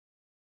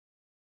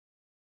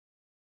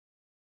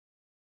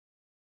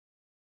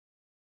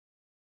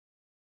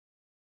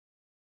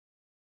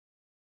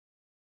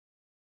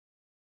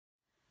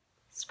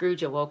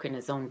Scrooge awoke in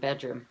his own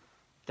bedroom.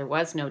 There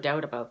was no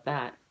doubt about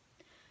that.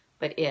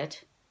 But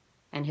it,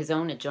 and his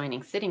own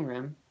adjoining sitting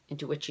room,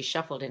 into which he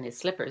shuffled in his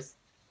slippers,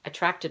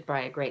 attracted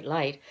by a great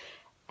light,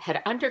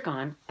 had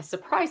undergone a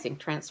surprising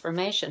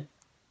transformation.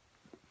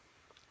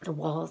 The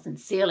walls and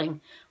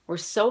ceiling were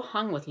so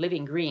hung with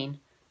living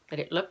green that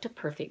it looked a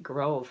perfect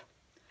grove.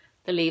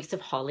 The leaves of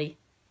holly,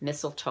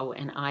 mistletoe,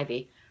 and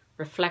ivy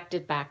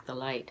reflected back the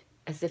light,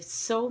 as if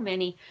so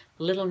many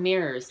little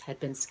mirrors had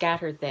been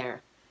scattered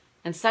there,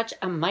 and such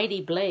a mighty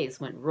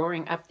blaze went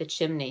roaring up the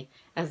chimney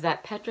as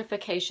that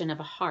petrification of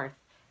a hearth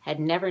had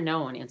never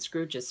known in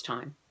Scrooge's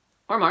time,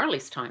 or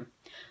Marley's time,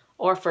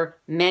 or for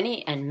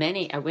many and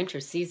many a winter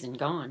season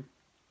gone.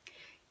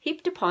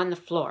 Heaped upon the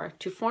floor,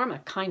 to form a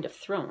kind of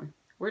throne,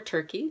 were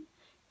turkey,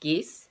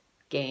 geese,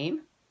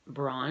 game,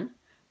 brawn,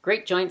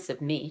 great joints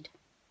of meat,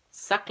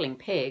 suckling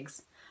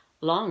pigs,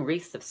 long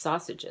wreaths of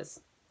sausages,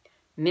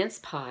 mince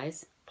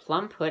pies,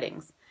 plum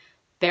puddings,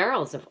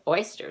 barrels of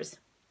oysters,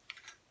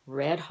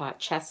 red-hot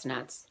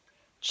chestnuts,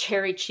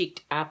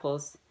 cherry-cheeked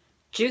apples,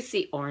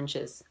 juicy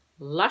oranges,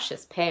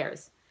 luscious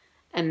pears,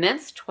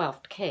 immense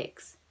twelfth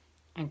cakes,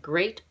 and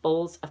great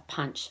bowls of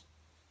punch.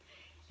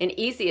 In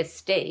easy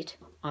estate,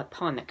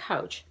 upon the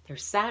couch, there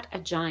sat a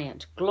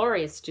giant,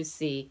 glorious to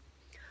see,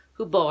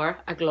 who bore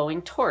a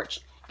glowing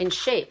torch in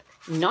shape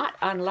not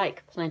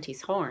unlike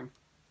Plenty's horn,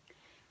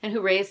 and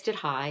who raised it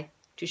high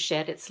to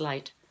shed its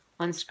light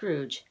on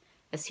Scrooge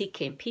as he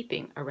came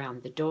peeping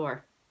around the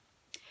door.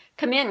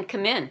 Come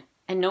in,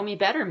 and know me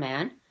better,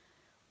 man.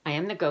 I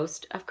am the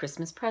ghost of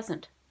Christmas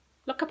Present.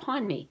 Look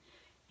upon me.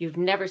 You've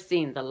never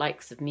seen the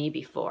likes of me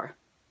before.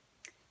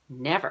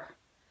 Never.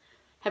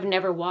 Have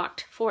never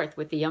walked forth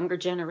with the younger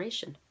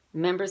generation,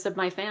 members of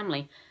my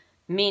family,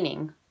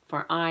 meaning,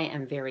 for I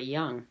am very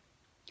young.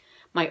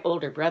 My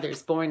older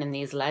brothers born in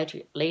these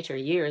later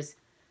years,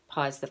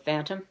 paused the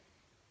Phantom.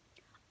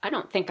 I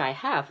don't think I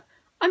have.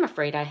 I'm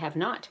afraid I have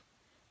not.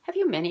 Have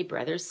you many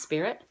brothers,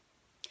 Spirit?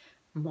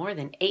 More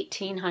than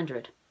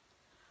 1,800.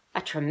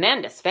 A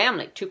tremendous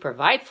family to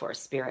provide for,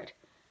 Spirit.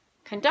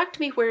 Conduct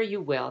me where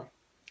you will.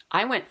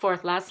 I went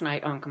forth last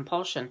night on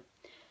compulsion,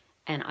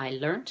 and I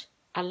learnt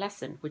a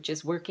lesson which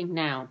is working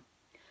now.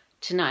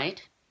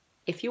 Tonight,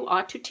 if you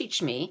ought to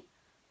teach me,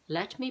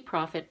 let me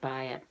profit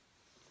by it.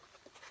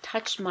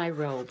 Touch my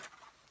robe.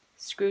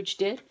 Scrooge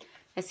did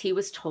as he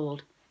was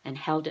told and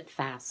held it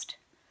fast.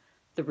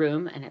 The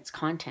room and its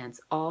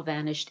contents all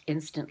vanished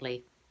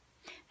instantly,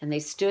 and they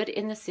stood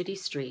in the city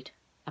street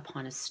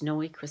upon a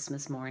snowy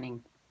Christmas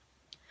morning.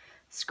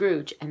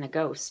 Scrooge and the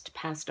ghost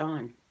passed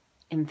on,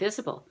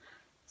 invisible,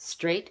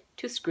 straight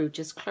to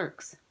Scrooge's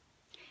clerks,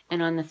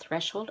 and on the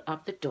threshold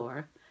of the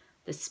door,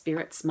 the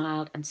spirit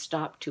smiled and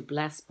stopped to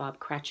bless Bob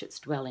Cratchit's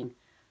dwelling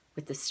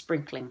with the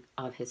sprinkling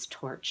of his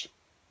torch.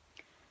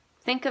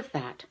 Think of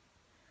that.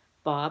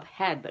 Bob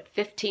had but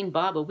 15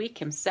 bob a week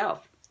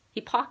himself.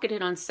 He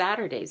pocketed on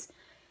Saturdays,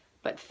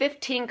 but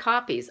 15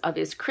 copies of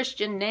his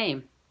Christian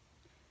name.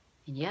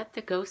 And yet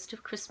the ghost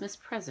of Christmas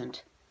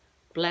Present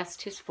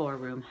blessed his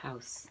 4-room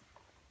house.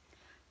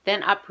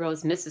 Then up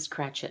rose Mrs.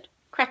 Cratchit,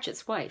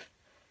 Cratchit's wife,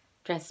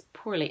 dressed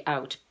poorly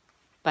out,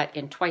 but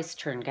in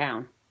twice-turned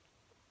gown,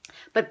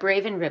 but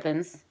brave in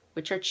ribbons,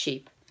 which are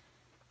cheap,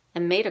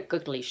 and made a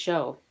goodly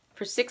show,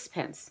 for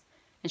 6pence,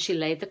 and she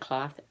laid the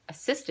cloth,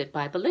 assisted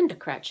by Belinda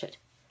Cratchit,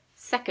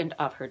 second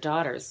of her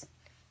daughters,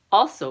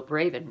 also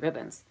brave in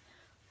ribbons,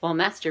 while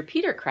Master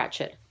Peter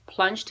Cratchit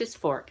plunged his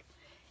fork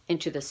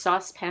into the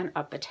saucepan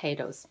of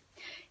potatoes,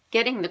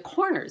 getting the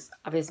corners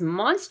of his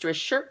monstrous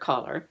shirt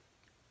collar,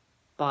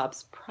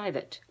 Bob's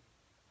private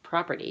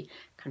property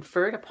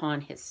conferred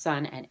upon his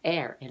son and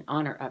heir in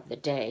honor of the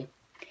day,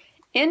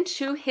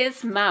 into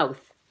his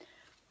mouth,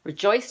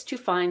 rejoiced to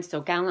find so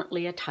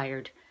gallantly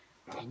attired,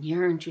 and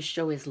yearned to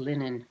show his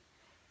linen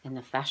in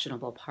the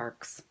fashionable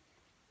parks.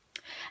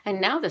 And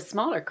now the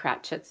smaller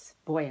Cratchits,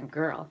 boy and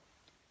girl,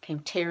 came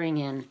tearing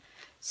in,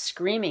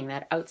 screaming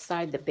that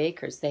outside the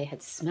baker's they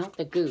had smelt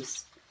the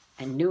goose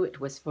and knew it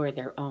was for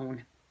their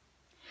own.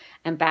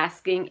 And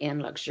basking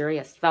in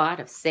luxurious thought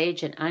of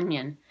sage and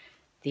onion,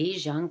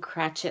 these young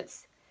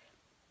Cratchits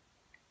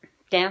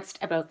danced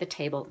about the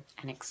table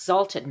and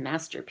exalted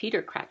Master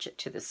Peter Cratchit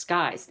to the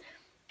skies,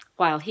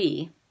 while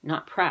he,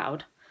 not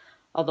proud,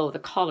 although the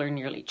collar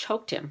nearly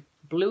choked him,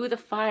 blew the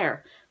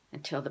fire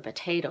until the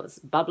potatoes,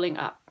 bubbling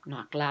up,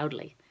 knocked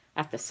loudly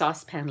at the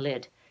saucepan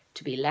lid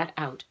to be let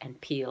out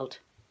and peeled.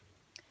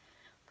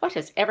 "What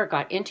has ever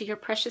got into your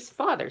precious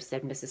father?"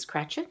 said Mrs.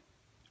 Cratchit.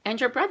 "And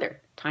your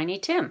brother, Tiny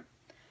Tim?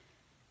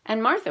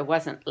 And Martha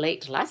wasn't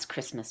late last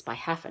Christmas by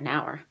half an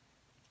hour."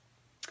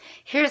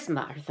 "Here's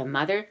Martha,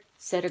 mother,"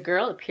 said a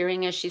girl,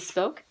 appearing as she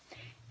spoke.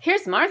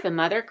 "Here's Martha,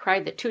 mother,"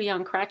 cried the 2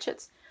 young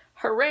Cratchits.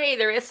 "Hooray,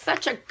 there is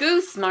such a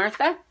goose,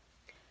 Martha!"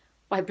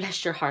 "Why,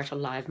 bless your heart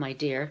alive, my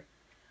dear,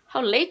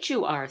 how late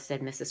you are,"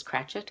 said Mrs.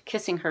 Cratchit,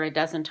 kissing her a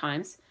dozen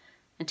times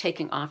and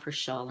taking off her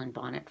shawl and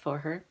bonnet for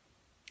her.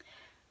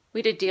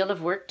 "We'd a deal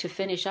of work to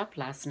finish up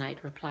last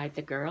night," replied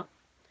the girl,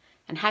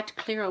 "and had to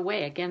clear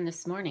away again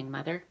this morning,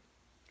 mother."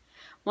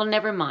 "Well,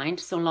 never mind,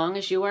 so long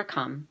as you are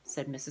come,"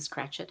 said Mrs.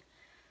 Cratchit.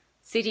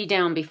 Sit ye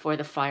down before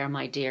the fire,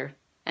 my dear,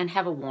 and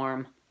have a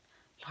warm.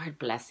 Lord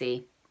bless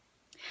ye."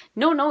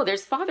 "No, no,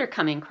 there's father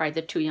coming," cried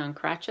the two young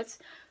Cratchits,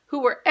 who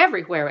were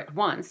everywhere at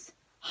once.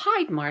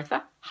 "Hide,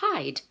 Martha,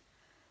 hide."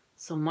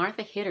 So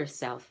Martha hid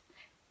herself,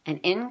 and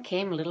in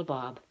came little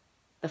Bob,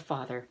 the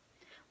father,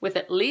 with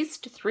at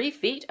least 3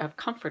 feet of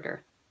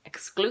comforter,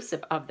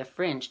 exclusive of the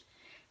fringe,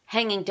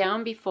 hanging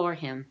down before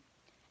him,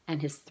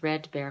 and his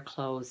threadbare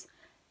clothes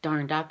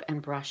darned up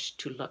and brushed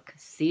to look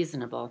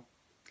seasonable,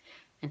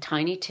 and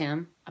Tiny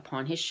Tim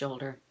upon his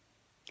shoulder.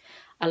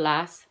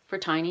 Alas for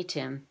Tiny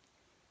Tim,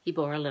 he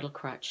bore a little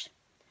crutch,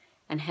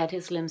 and had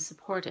his limbs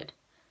supported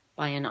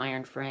by an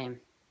iron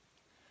frame.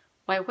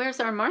 "Why, where's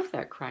our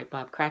Martha?" cried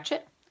Bob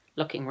Cratchit,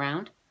 looking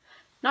round.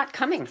 "Not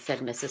coming," said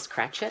Mrs.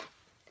 Cratchit.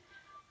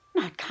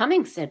 "Not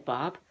coming," said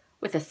Bob,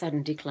 with a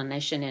sudden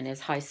declination in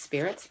his high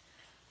spirits,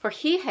 for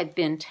he had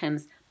been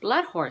Tim's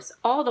blood horse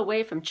all the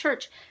way from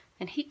church,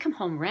 and he'd come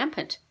home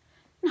rampant.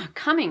 "Not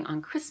coming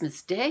on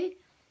Christmas Day?"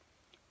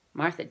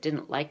 Martha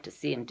didn't like to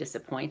see him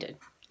disappointed,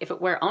 if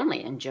it were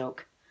only in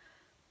joke.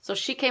 So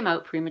she came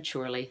out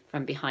prematurely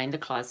from behind the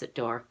closet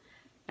door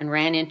and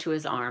ran into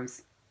his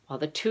arms, while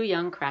the two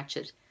young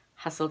Cratchits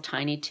hustled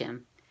Tiny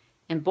Tim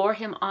and bore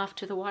him off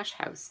to the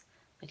wash-house,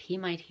 that he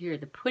might hear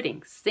the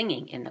pudding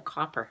singing in the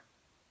copper.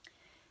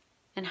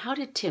 "And how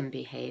did Tim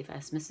behave?"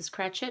 asked Mrs.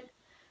 Cratchit,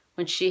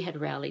 when she had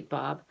rallied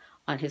Bob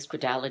on his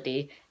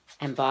credulity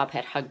and Bob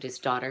had hugged his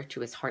daughter to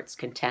his heart's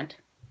content.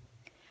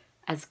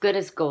 "As good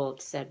as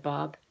gold," said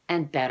Bob,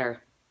 "and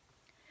better.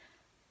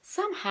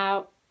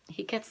 Somehow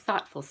he gets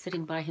thoughtful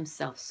sitting by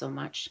himself so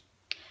much,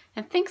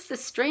 and thinks the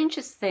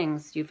strangest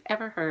things you've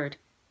ever heard.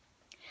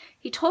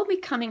 He told me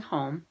coming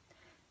home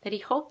that he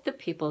hoped the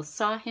people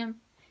saw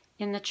him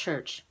in the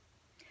church,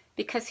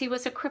 because he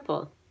was a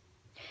cripple,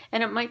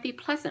 and it might be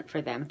pleasant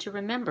for them to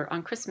remember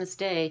on Christmas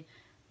Day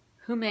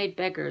who made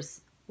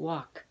beggars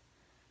walk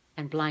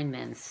and blind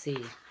men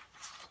see."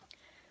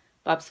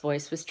 Bob's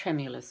voice was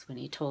tremulous when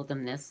he told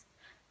them this,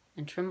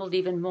 and trembled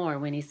even more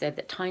when he said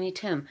that Tiny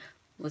Tim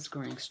was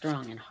growing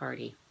strong and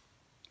hearty.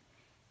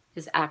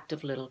 His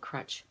active little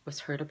crutch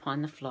was heard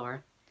upon the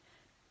floor,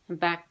 and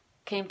back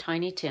came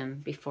Tiny Tim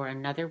before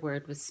another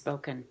word was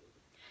spoken,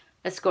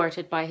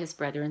 escorted by his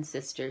brother and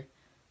sister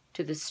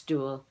to the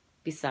stool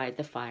beside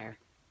the fire.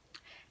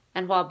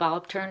 And while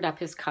Bob turned up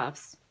his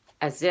cuffs,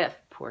 as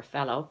if, poor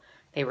fellow,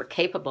 they were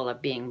capable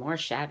of being more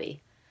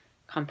shabby,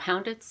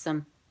 compounded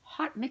some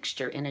hot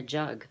mixture in a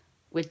jug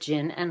with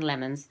gin and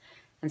lemons,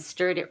 and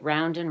stirred it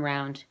round and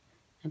round,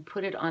 and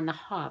put it on the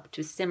hob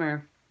to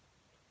simmer.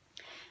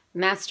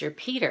 Master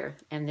Peter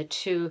and the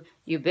two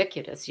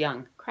ubiquitous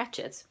young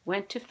Cratchits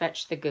went to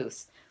fetch the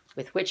goose,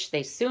 with which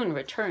they soon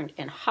returned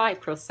in high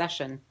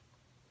procession.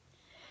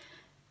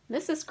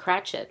 Mrs.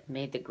 Cratchit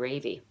made the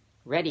gravy,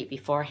 ready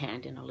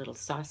beforehand in a little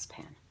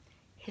saucepan,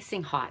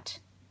 hissing hot.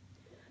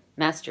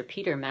 Master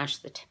Peter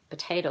mashed the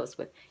potatoes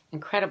with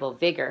incredible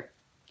vigor.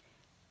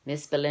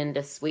 Miss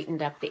Belinda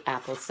sweetened up the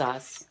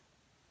applesauce.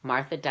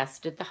 Martha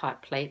dusted the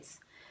hot plates.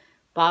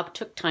 Bob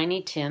took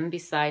Tiny Tim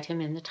beside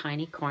him in the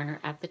tiny corner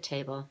at the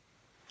table.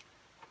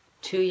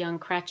 Two young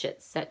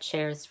Cratchits set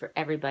chairs for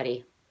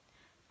everybody,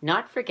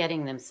 not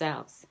forgetting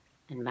themselves,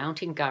 and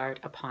mounting guard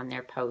upon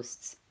their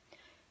posts.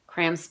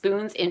 Crammed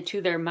spoons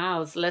into their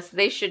mouths, lest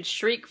they should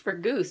shriek for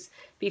goose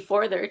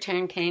before their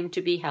turn came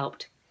to be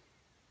helped.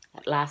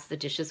 At last the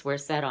dishes were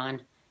set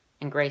on,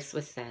 and grace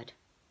was said.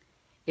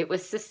 It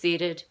was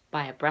succeeded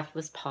by a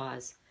breathless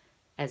pause,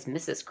 as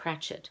Mrs.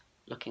 Cratchit,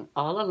 looking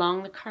all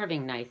along the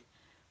carving knife,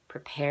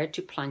 prepared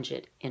to plunge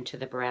it into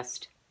the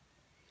breast.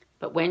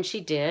 But when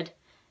she did,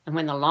 and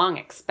when the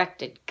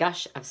long-expected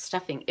gush of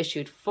stuffing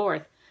issued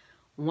forth,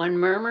 one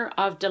murmur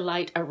of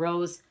delight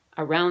arose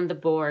around the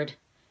board,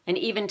 and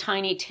even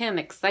Tiny Tim,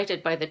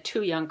 excited by the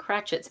two young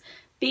Cratchits,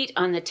 beat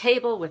on the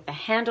table with the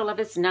handle of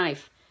his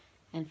knife,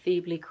 and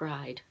feebly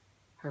cried,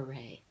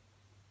 "Hooray!"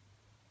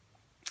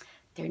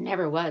 There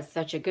never was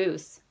such a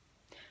goose.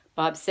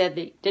 Bob said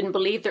they didn't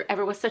believe there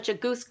ever was such a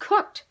goose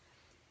cooked.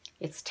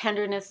 Its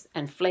tenderness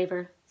and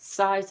flavor,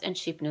 size and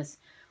cheapness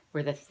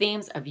were the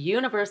themes of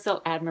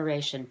universal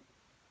admiration,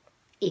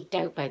 eked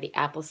out by the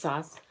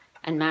applesauce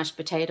and mashed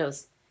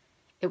potatoes.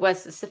 It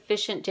was a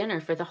sufficient dinner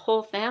for the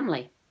whole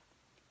family.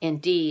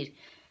 Indeed,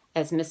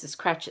 as Mrs.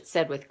 Cratchit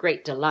said with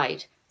great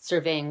delight,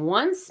 surveying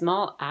one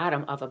small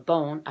atom of a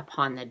bone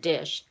upon the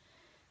dish,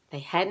 they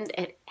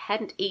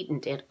hadn't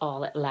eaten it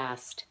all at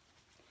last.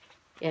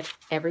 Yet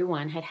every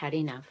one had had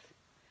enough,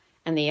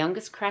 and the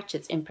youngest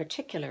Cratchits in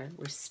particular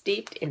were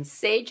steeped in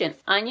sage and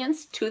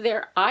onions to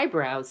their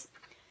eyebrows.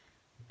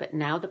 But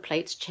now the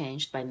plates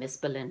changed by Miss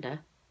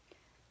Belinda,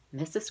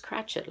 Mrs.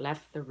 Cratchit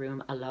left the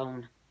room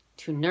alone,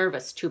 too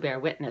nervous to bear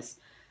witness,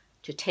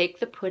 to take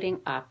the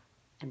pudding up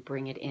and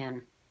bring it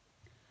in.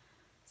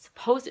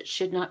 Suppose it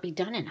should not be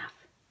done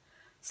enough?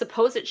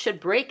 Suppose it should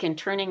break in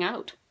turning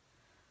out?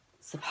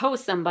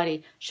 Suppose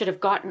somebody should have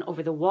gotten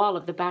over the wall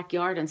of the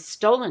backyard and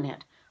stolen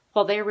it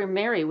while they were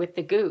merry with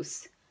the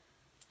goose?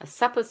 A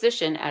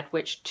supposition at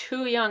which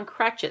two young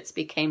Cratchits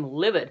became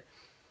livid.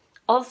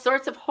 All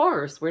sorts of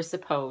horrors were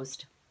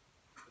supposed.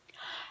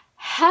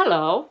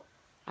 Hello!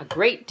 A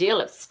great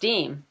deal of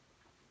steam.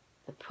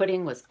 The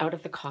pudding was out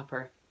of the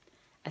copper.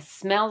 A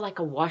smell like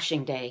a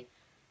washing day.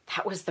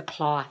 That was the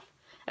cloth.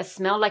 A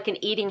smell like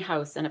an eating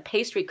house and a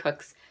pastry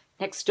cook's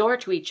next door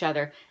to each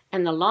other,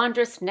 and the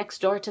laundress next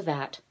door to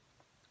that.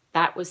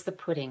 That was the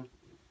pudding.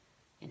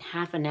 In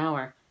half an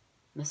hour,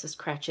 Mrs.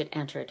 Cratchit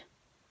entered,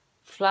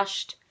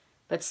 flushed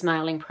but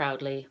smiling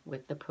proudly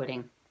with the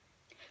pudding.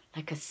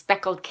 Like a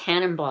speckled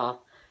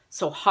cannonball,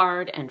 so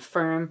hard and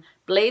firm,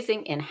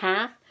 blazing in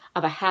half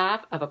of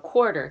a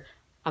quarter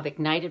of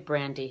ignited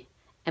brandy,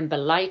 and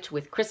belight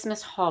with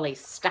Christmas holly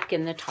stuck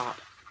in the top.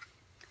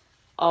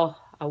 Oh,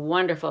 a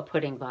wonderful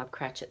pudding, Bob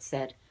Cratchit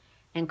said,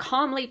 and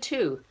calmly,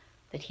 too,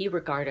 that he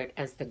regarded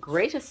as the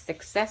greatest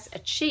success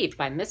achieved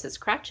by Mrs.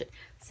 Cratchit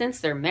since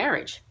their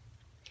marriage.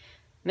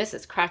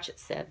 Mrs. Cratchit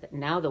said that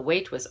now the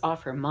weight was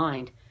off her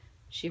mind,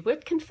 she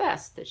would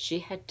confess that she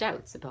had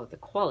doubts about the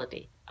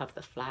quality of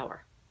the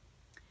flour.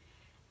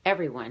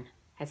 Everyone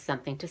had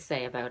something to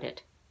say about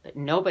it, but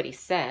nobody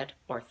said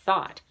or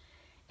thought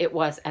it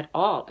was at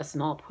all a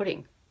small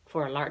pudding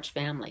for a large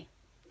family.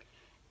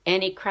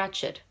 Any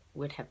Cratchit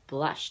would have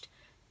blushed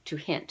to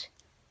hint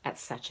at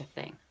such a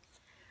thing.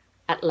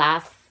 At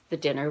last the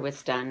dinner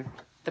was done.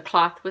 The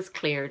cloth was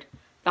cleared,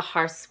 the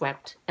hearth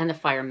swept, and the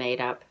fire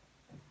made up.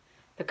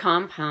 The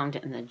compound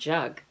in the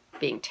jug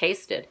being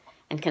tasted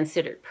and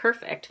considered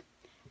perfect,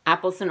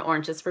 apples and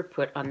oranges were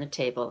put on the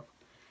table,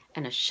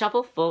 and a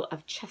shovelful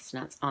of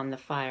chestnuts on the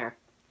fire.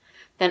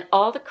 Then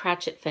all the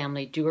Cratchit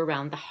family drew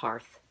around the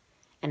hearth,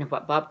 and in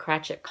what Bob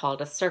Cratchit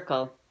called a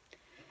circle,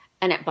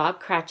 and at Bob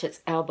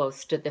Cratchit's elbow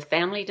stood the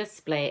family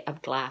display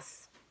of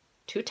glass,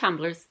 2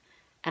 tumblers,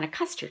 and a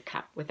custard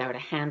cup without a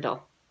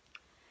handle.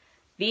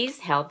 These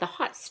held the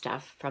hot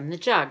stuff from the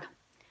jug,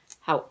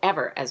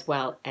 however, as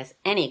well as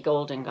any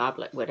golden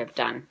goblet would have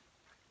done,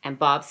 and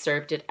Bob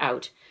served it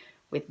out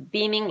with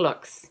beaming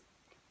looks,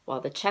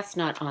 while the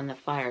chestnut on the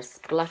fire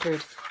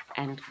spluttered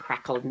and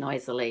crackled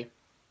noisily.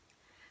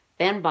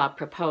 Then Bob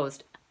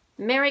proposed,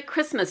 "Merry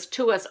Christmas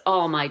to us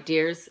all, my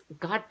dears.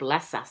 God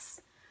bless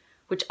us,"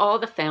 which all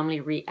the family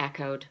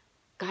re-echoed.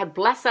 "God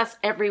bless us,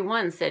 every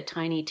one," said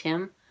Tiny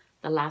Tim,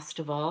 the last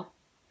of all.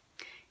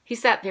 He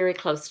sat very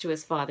close to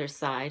his father's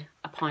side,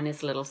 upon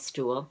his little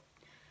stool.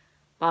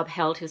 Bob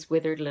held his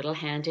withered little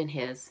hand in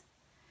his,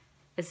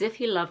 as if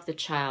he loved the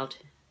child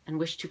and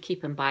wished to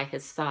keep him by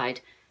his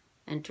side,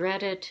 and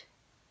dreaded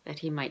that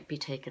he might be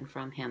taken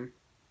from him.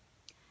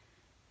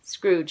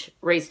 Scrooge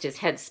raised his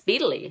head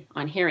speedily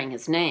on hearing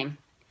his name.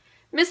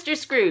 "Mr.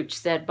 Scrooge,"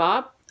 said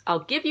Bob, "I'll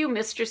give you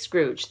Mr.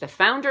 Scrooge, the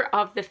founder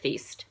of the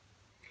feast."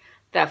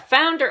 "The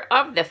founder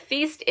of the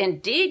feast,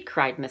 indeed!"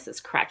 cried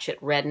Mrs. Cratchit,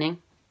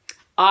 reddening.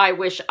 "I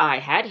wish I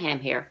had him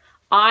here.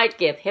 I'd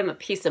give him a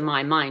piece of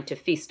my mind to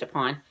feast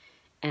upon,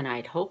 and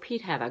I'd hope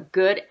he'd have a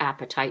good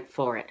appetite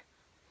for it."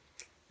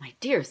 "My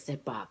dear,"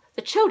 said Bob,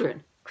 "the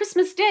children,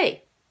 Christmas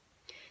Day."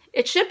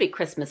 "It should be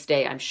Christmas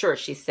Day, I'm sure,"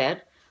 she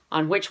said,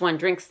 "on which one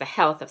drinks the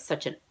health of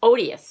such an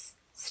odious,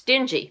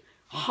 stingy,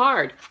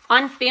 hard,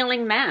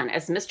 unfeeling man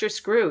as Mr.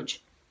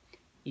 Scrooge.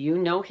 You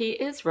know he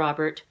is,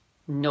 Robert.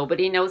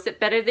 Nobody knows it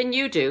better than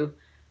you do.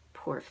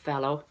 Poor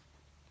fellow."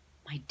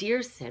 "My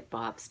dear," said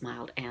Bob's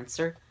mild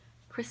answer,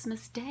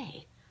 "Christmas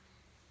Day."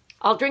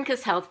 "I'll drink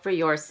his health for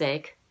your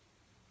sake."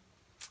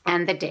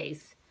 "And the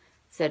day's,"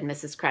 said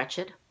Mrs.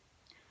 Cratchit.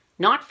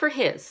 "Not for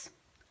his.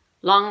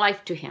 Long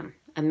life to him.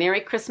 A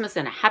Merry Christmas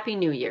and a Happy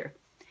New Year.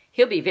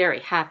 He'll be very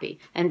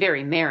happy and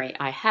very merry,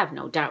 I have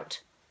no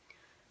doubt."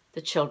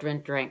 The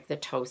children drank the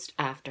toast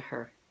after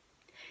her.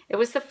 It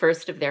was the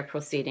first of their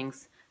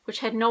proceedings,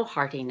 which had no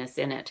heartiness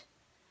in it.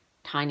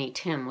 Tiny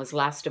Tim was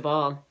last of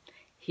all.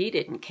 He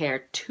didn't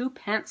care 2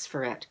 pence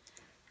for it.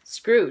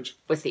 Scrooge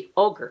was the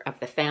ogre of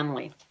the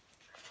family.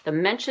 The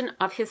mention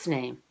of his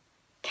name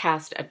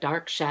cast a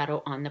dark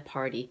shadow on the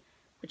party,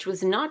 which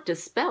was not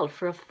dispelled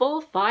for a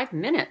full 5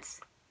 minutes.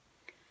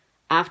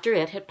 After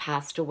it had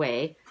passed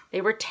away,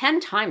 they were 10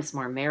 times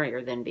more merrier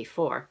than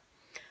before,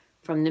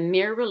 from the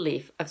mere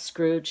relief of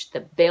Scrooge the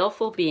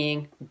baleful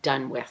being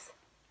done with.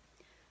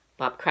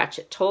 Bob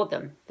Cratchit told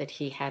them that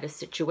he had a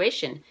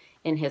situation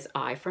in his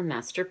eye for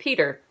Master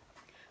Peter,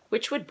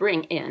 which would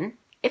bring in,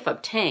 if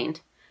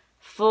obtained,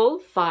 full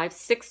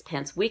 5-6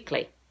 pence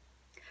weekly.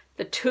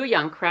 The 2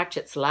 young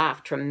Cratchits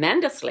laughed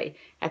tremendously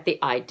at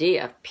the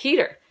idea of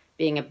Peter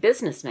being a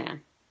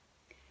businessman,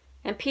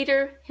 and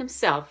Peter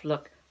himself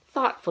looked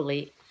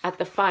thoughtfully at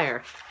the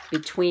fire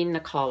between the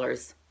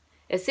callers,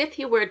 as if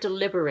he were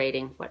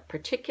deliberating what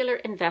particular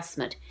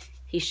investment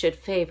he should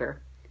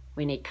favor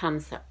when he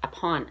comes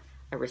upon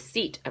a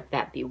receipt of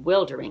that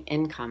bewildering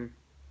income.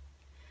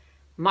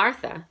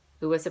 Martha,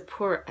 who was a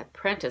poor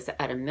apprentice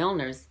at a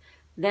milliner's,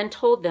 then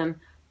told them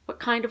what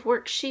kind of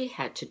work she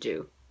had to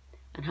do,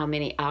 and how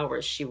many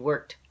hours she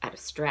worked at a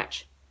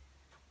stretch,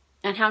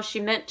 and how she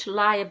meant to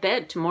lie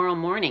abed tomorrow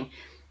morning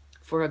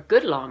for a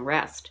good long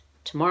rest,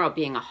 tomorrow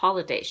being a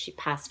holiday she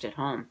passed at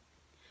home.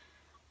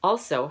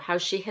 Also how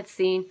she had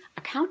seen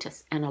a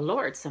countess and a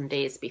lord some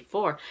days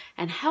before,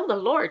 and how the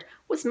lord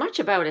was much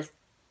about as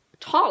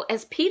tall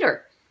as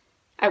Peter,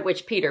 at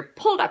which Peter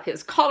pulled up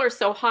his collar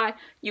so high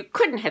you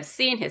couldn't have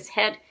seen his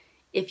head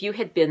if you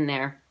had been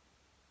there.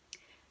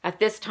 At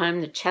this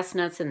time the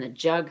chestnuts and the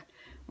jug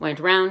went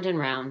round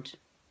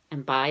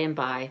and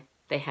by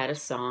they had a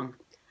song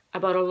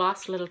about a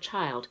lost little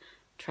child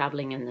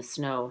traveling in the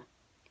snow,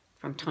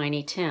 from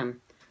Tiny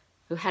Tim,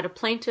 who had a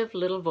plaintive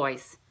little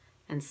voice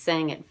and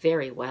sang it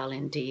very well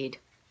indeed.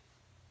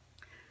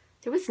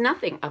 There was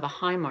nothing of a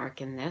high mark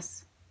in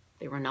this.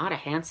 They were not a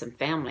handsome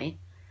family.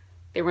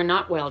 They were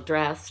not well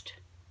dressed.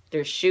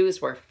 Their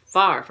shoes were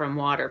far from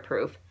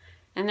waterproof,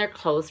 and their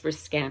clothes were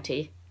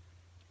scanty.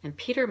 And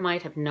Peter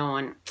might have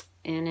known,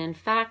 and in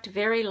fact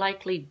very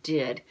likely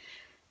did,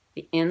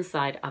 the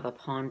inside of a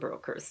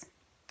pawnbroker's.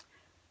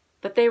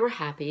 But they were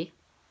happy,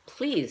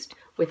 pleased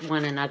with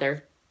one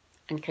another,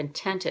 and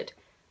contented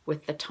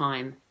with the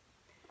time.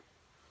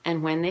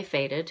 And when they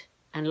faded,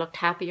 and looked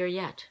happier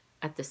yet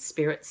at the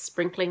Spirit's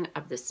sprinkling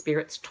of the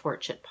Spirit's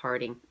torch at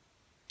parting,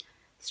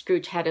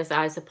 Scrooge had his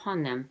eyes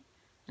upon them,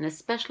 and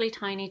especially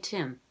Tiny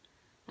Tim,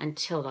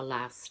 until the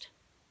last.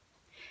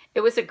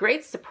 It was a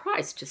great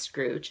surprise to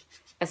Scrooge,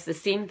 as the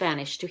scene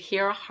vanished, to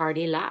hear a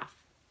hearty laugh.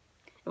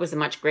 It was a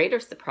much greater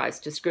surprise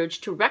to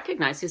Scrooge to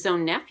recognize his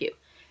own nephew,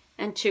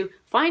 and to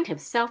find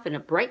himself in a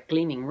bright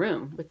gleaming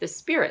room, with the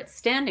Spirit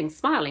standing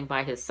smiling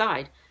by his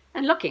side,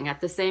 and looking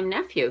at the same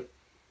nephew.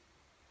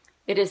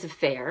 It is a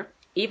fair,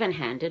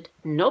 even-handed,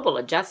 noble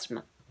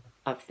adjustment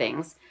of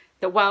things,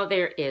 that while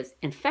there is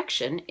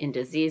infection in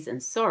disease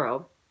and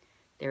sorrow,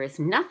 there is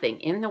nothing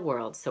in the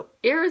world so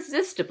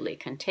irresistibly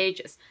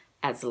contagious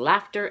as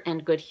laughter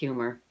and good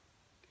humor.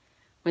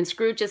 When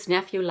Scrooge's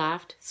nephew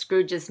laughed,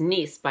 Scrooge's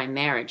niece by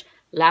marriage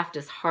laughed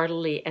as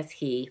heartily as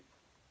he.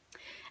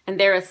 And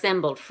their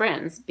assembled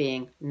friends,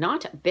 being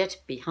not a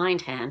bit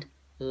behindhand,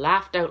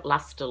 laughed out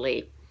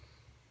lustily.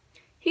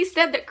 "He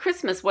said that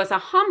Christmas was a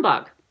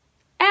humbug.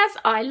 As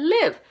I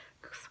live,"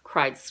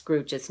 cried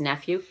Scrooge's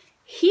nephew,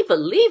 "he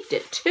believed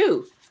it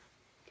too."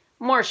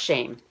 "More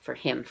shame for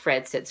him,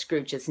 Fred," said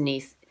Scrooge's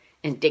niece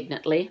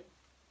indignantly.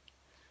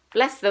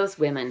 "Bless those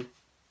women.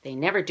 They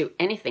never do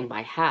anything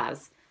by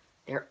halves.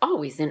 They're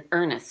always in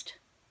earnest."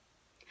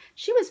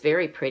 She was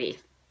very pretty,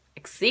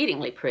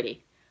 exceedingly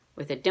pretty,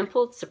 with a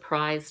dimpled,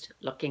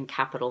 surprised-looking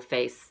capital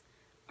face,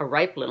 a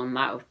ripe little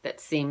mouth that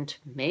seemed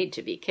made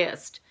to be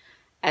kissed,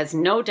 as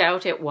no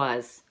doubt it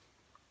was,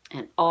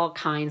 and all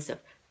kinds of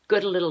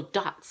good little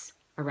dots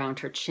around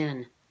her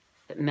chin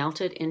that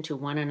melted into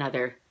one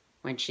another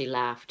when she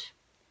laughed,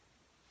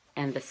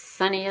 and the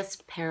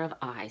sunniest pair of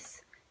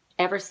eyes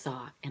ever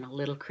saw in a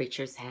little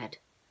creature's head,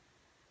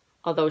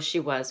 although she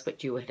was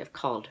what you would have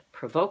called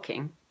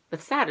provoking,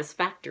 but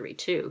satisfactory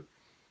too.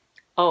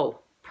 Oh,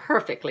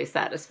 perfectly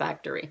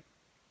satisfactory.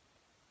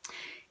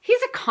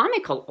 "He's a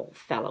comical old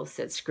fellow,"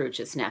 said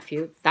Scrooge's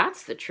nephew.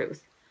 "That's the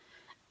truth,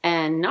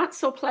 and not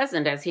so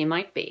pleasant as he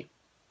might be.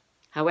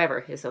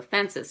 However, his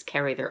offenses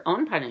carry their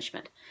own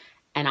punishment,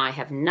 and I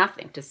have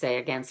nothing to say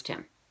against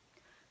him.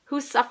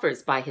 Who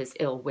suffers by his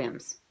ill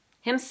whims?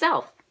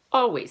 Himself,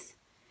 always.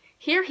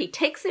 Here he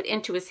takes it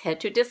into his head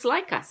to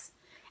dislike us,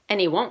 and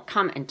he won't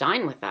come and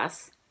dine with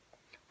us.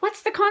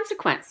 What's the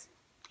consequence?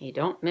 He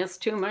don't miss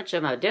too much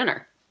of a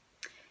dinner."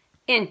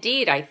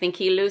 "Indeed, I think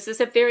he loses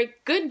a very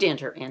good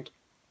dinner,"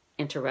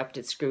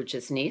 interrupted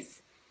Scrooge's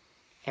niece.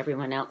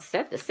 Everyone else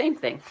said the same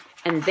thing,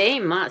 and they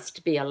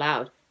must be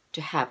allowed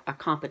to have a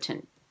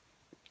competent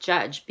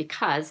judge,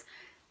 because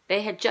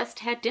they had just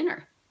had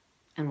dinner,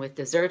 and with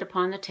dessert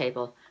upon the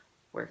table,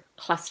 were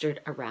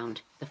clustered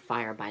around the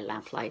fire by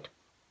lamplight.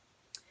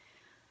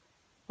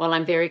 "Well,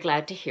 I'm very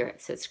glad to hear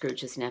it," said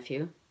Scrooge's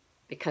nephew,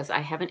 "because I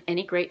haven't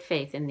any great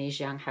faith in these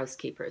young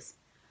housekeepers.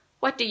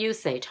 What do you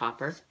say,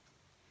 Topper?"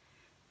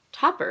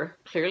 Topper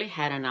clearly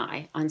had an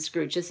eye on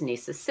Scrooge's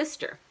niece's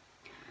sister,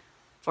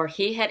 for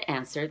he had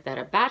answered that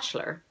a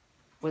bachelor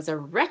was a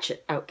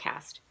wretched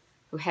outcast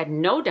who had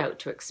no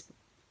doubt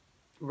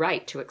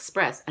right to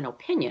express an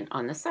opinion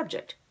on the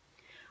subject,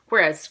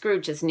 whereas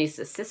Scrooge's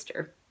niece's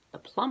sister, the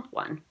plump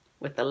one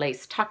with the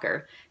lace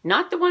tucker,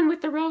 not the one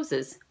with the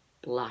roses,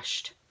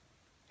 blushed.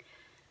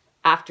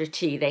 After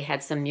tea they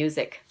had some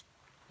music.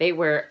 They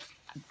were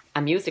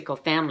a musical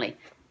family,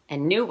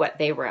 and knew what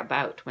they were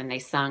about when they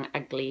sung a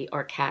glee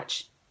or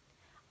catch.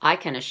 I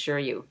can assure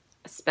you,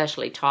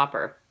 especially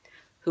Topper,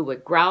 who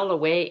would growl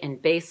away in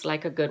bass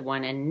like a good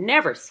one and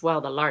never swell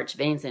the large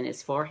veins in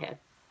his forehead,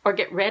 or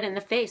get red in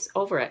the face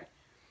over it.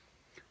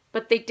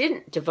 But they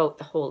didn't devote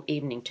the whole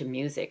evening to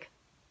music.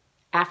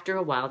 After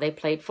a while they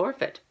played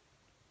forfeit.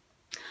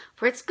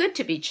 For it's good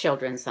to be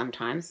children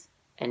sometimes,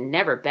 and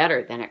never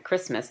better than at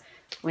Christmas,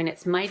 when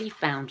its mighty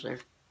founder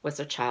was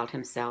a child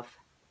himself.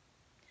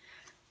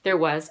 There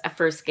was a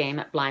first game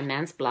at Blind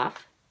Man's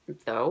Bluff,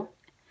 though,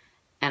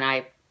 and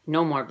I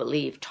no more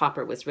believe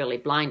Topper was really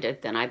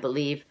blinded than I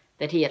believe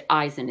that he had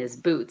eyes in his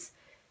boots,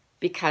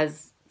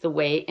 because the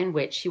way in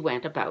which he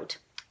went about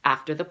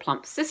after the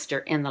plump sister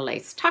in the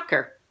lace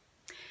tucker,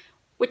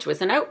 which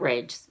was an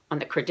outrage on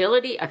the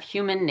credulity of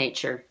human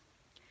nature,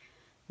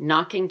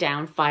 knocking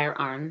down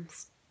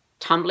firearms,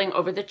 tumbling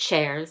over the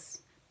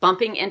chairs,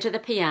 bumping into the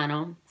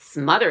piano,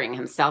 smothering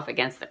himself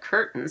against the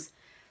curtains.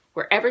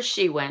 Wherever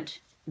she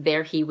went,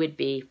 there he would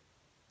be.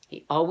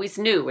 He always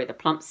knew where the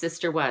plump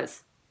sister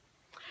was.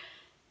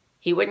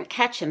 He wouldn't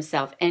catch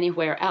himself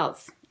anywhere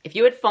else. If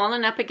you had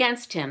fallen up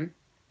against him,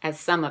 as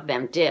some of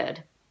them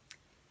did,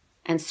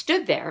 and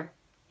stood there,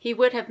 he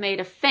would have made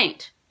a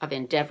feint of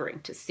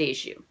endeavoring to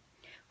seize you,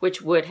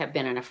 which would have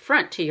been an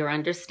affront to your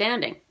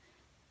understanding,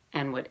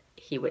 and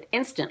he would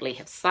instantly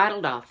have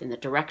sidled off in the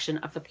direction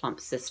of the plump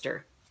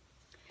sister.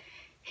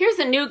 "Here's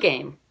a new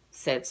game,"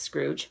 said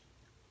Scrooge.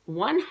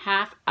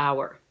 "1/2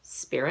 hour,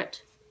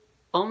 Spirit.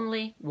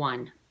 Only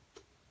one."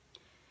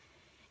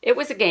 It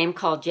was a game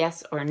called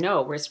Yes or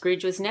No, where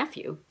Scrooge's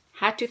nephew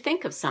had to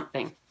think of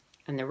something,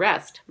 and the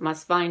rest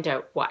must find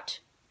out what.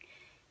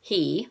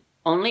 He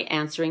only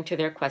answering to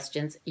their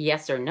questions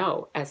yes or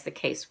no, as the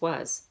case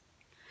was.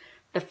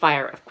 The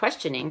fire of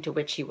questioning to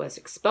which he was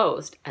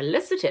exposed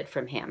elicited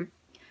from him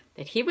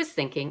that he was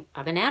thinking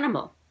of an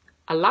animal,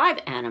 a live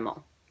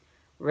animal,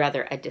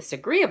 rather a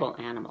disagreeable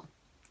animal,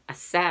 a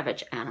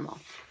savage animal,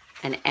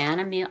 an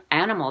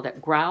animal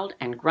that growled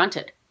and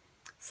grunted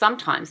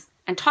sometimes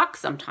and talked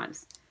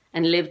sometimes,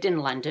 and lived in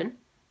London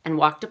and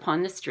walked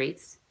upon the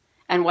streets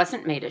and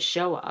wasn't made a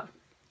show of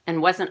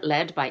and wasn't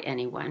led by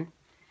anyone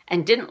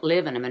and didn't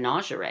live in a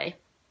menagerie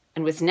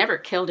and was never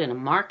killed in a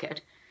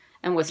market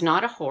and was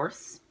not a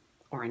horse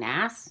or an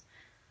ass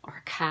or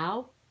a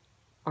cow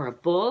or a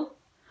bull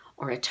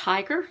or a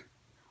tiger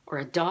or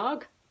a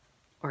dog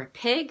or a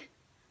pig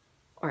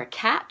or a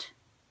cat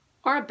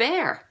or a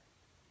bear.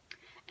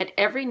 At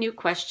every new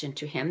question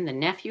to him, the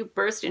nephew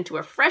burst into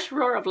a fresh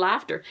roar of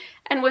laughter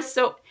and was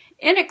so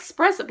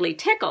inexpressibly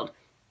tickled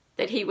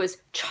that he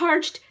was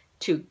charged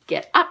to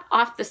get up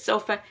off the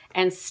sofa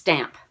and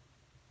stamp.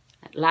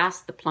 At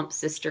last the plump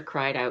sister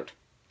cried out,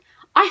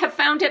 "I have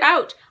found it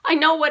out! I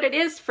know what it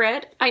is,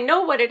 Fred! I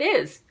know what it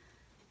is!"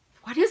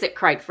 "What is it?"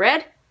 cried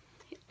Fred.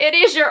 "It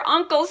is your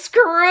Uncle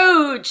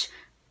Scrooge!"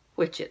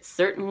 Which it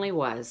certainly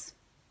was.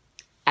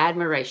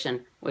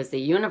 Admiration was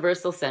the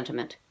universal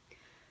sentiment,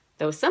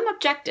 though some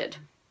objected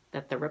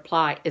that the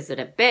reply, "Is it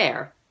a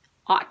bear?"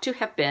 ought to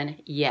have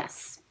been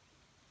yes.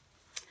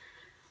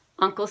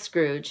 Uncle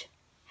Scrooge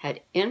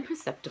had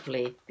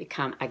imperceptibly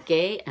become a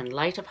gay and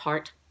light of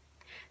heart,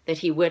 that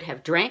he would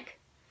have drank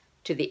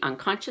to the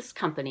unconscious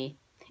company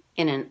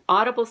in an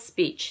audible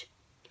speech,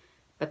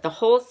 but the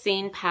whole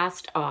scene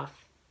passed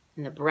off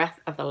in the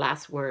breath of the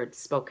last words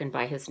spoken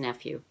by his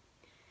nephew,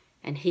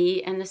 and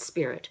he and the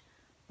spirit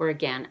were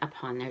again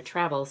upon their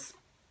travels.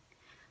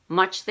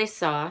 Much they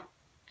saw,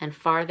 and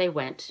far they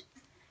went,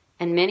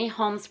 and many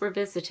homes were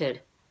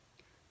visited,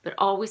 but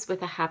always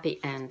with a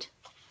happy end.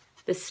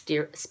 The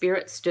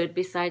spirit stood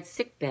beside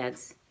sick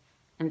beds,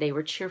 and they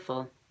were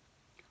cheerful.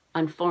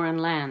 On foreign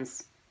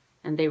lands,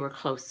 and they were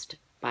close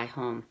by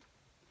home.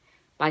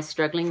 By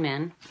struggling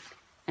men,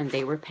 and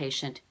they were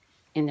patient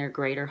in their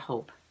greater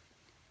hope.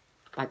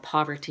 By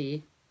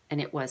poverty,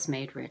 and it was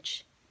made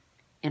rich.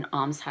 In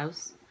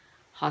almshouse,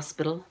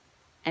 hospital,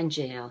 and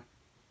jail.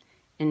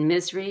 In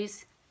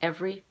miseries,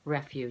 every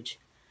refuge,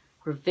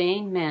 where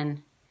vain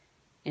men,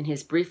 in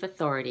his brief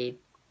authority,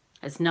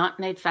 has not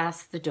made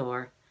fast the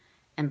door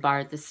and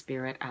barred the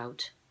spirit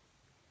out.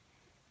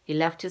 He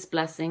left his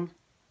blessing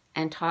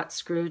and taught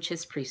Scrooge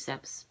his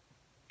precepts.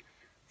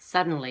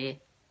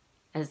 Suddenly,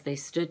 as they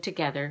stood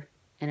together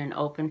in an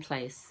open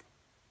place,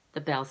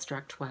 the bell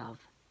struck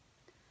 12.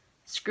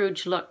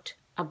 Scrooge looked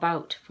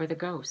about for the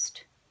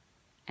ghost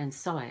and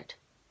saw it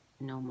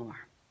no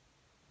more.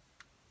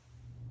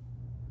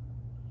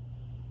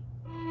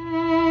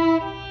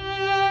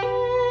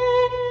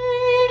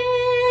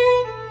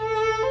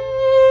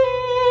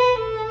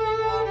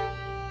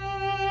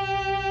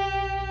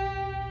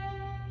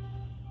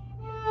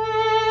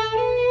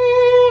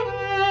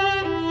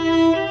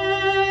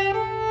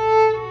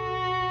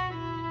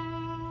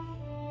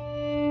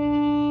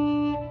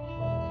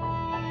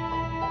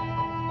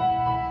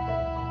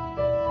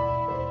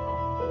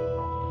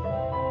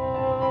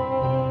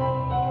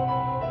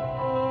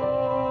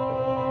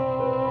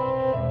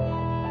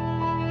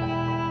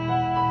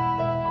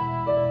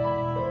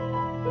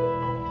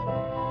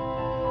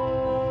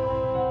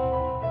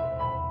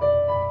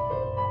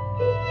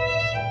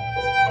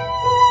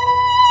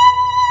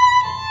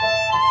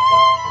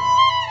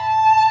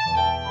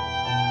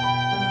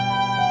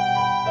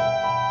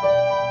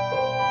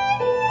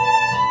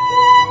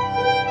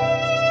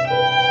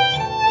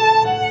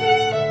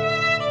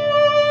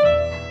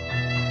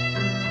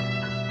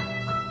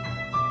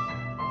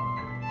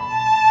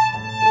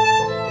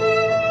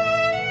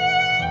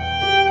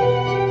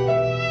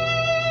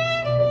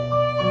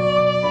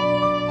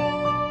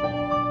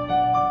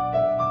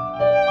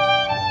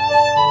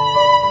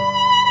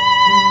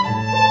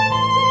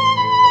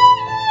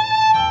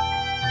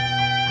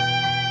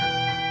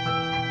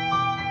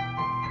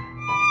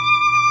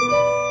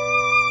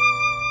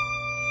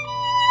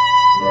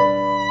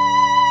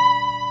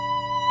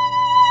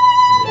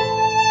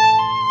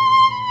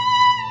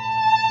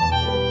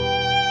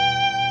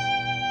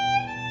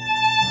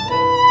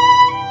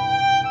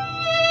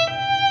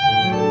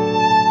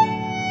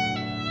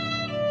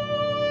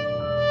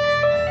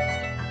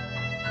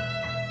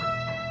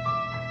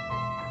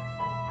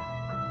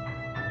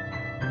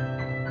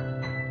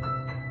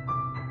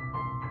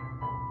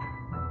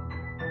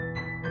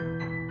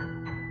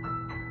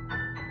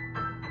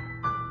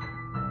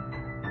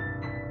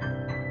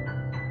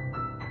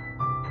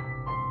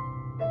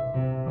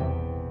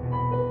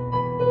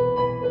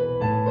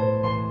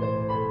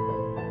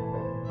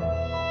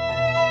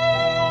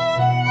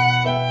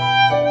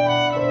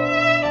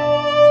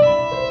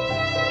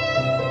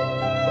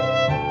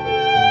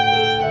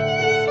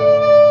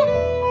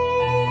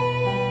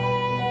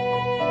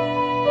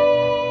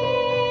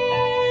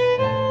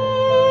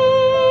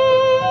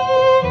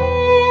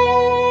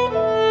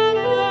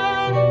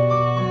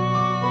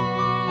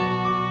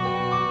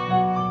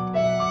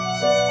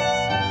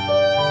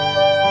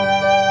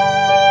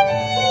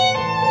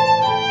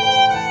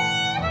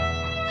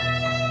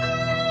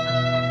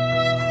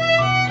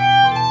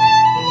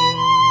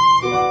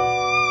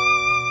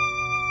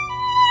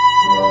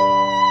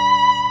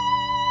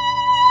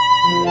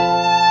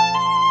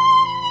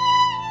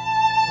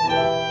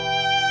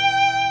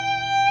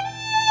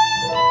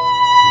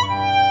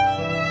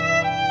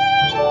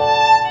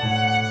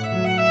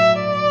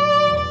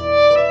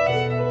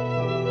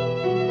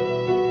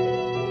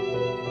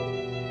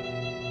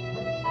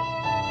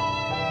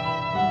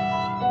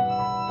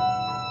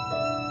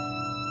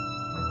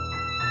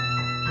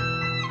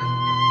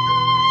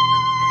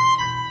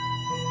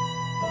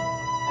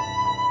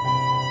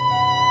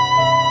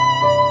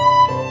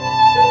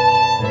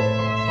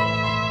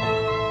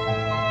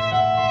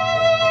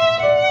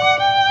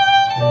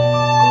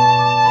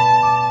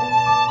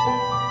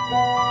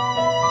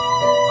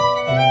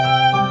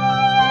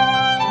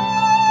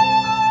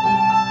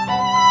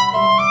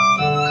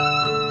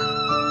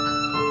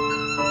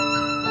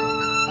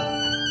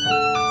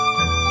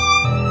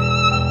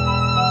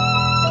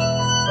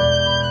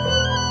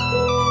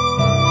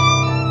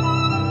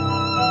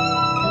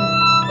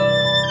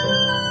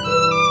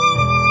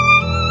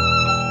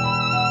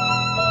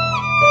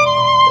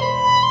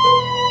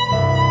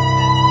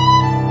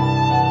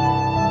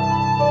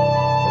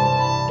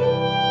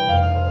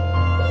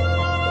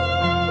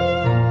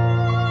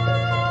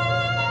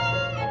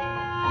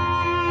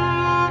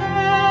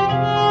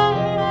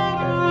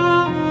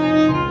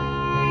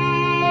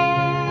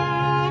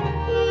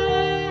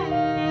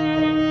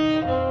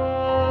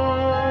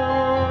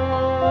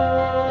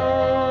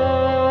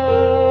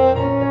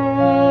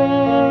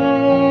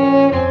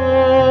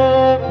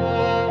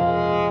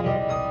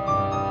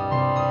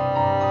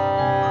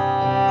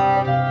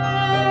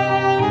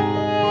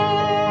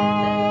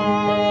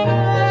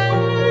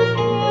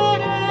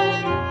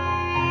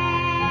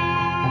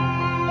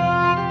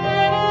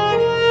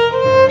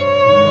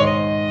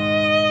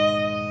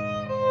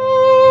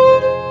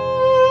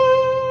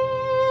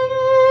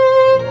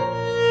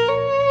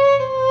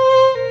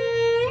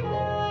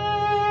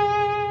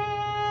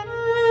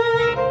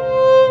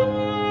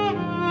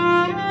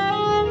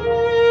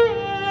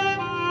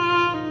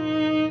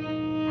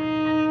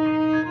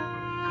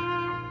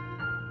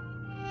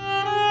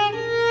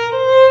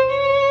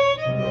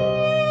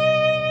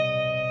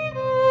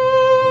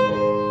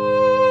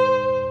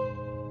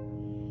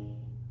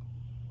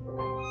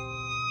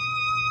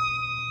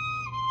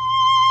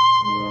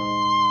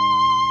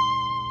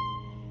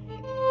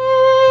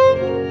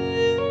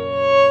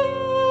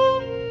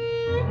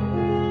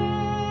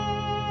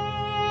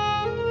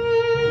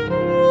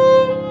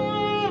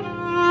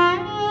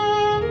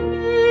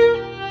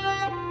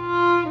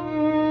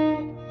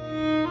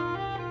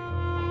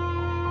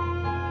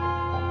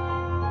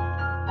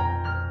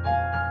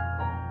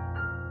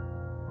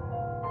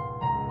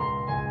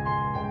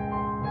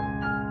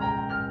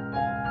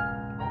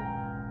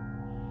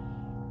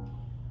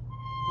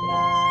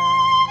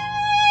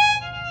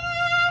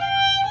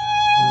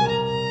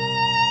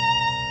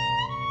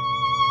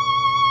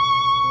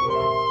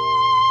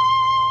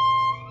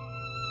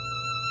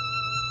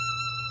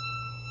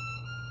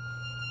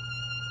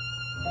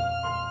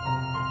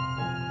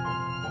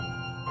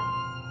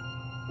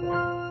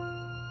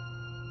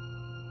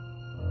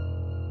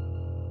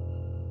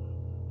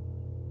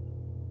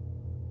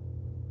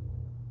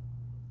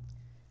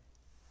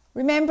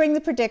 Remembering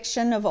the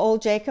prediction of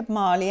old Jacob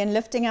Marley and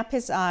lifting up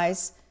his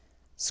eyes,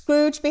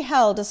 Scrooge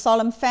beheld a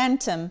solemn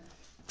phantom,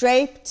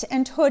 draped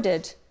and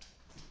hooded,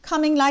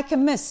 coming like a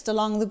mist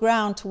along the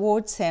ground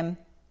towards him.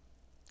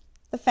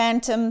 The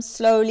phantom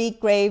slowly,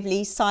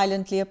 gravely,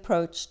 silently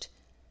approached.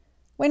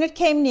 When it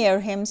came near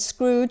him,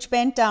 Scrooge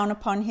bent down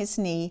upon his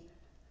knee,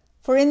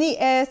 for in the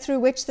air through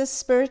which the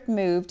spirit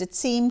moved it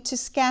seemed to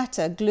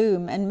scatter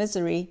gloom and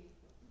misery.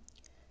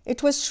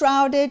 It was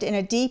shrouded in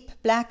a deep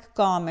black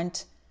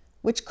garment,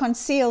 which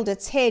concealed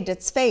its head,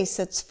 its face,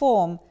 its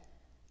form,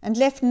 and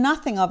left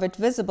nothing of it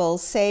visible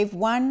save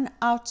one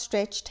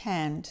outstretched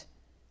hand.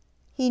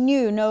 He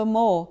knew no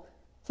more,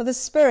 for the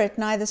spirit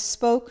neither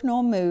spoke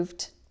nor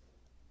moved.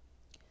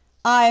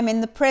 "I am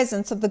in the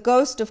presence of the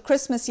ghost of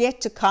Christmas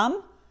yet to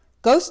come,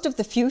 ghost of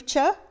the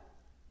future.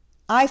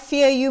 I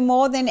fear you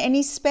more than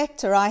any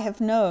spectre I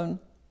have known.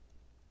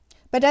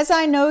 But as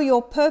I know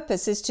your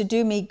purpose is to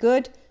do me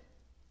good,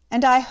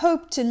 and I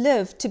hope to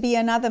live to be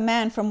another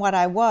man from what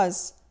I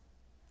was,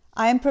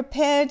 I am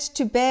prepared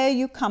to bear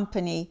you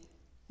company,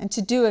 and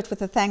to do it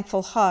with a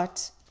thankful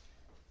heart.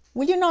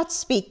 Will you not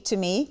speak to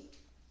me?"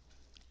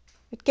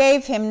 It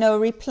gave him no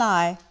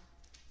reply.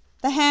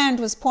 The hand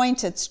was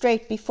pointed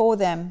straight before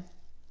them.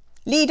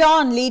 Lead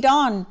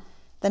on,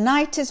 the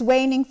night is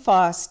waning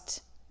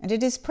fast, and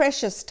it is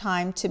precious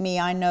time to me,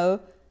 I know.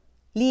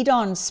 Lead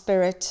on,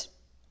 spirit."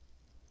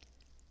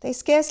 They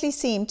scarcely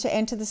seemed to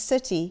enter the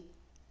city,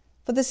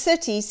 for the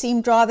city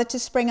seemed rather to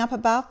spring up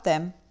about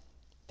them,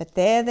 but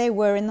there they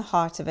were in the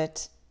heart of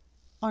it,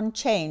 on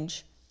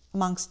 'change,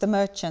 amongst the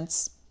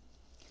merchants.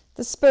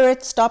 The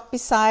spirit stopped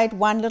beside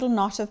one little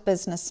knot of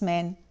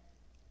businessmen.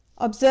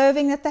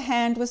 Observing that the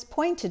hand was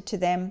pointed to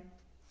them,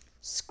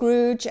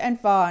 Scrooge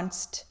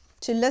advanced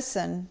to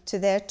listen to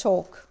their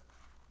talk.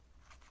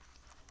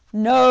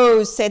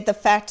 "No," said the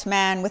fat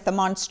man with the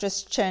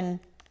monstrous chin.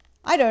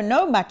 "I don't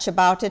know much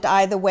about it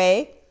either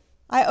way.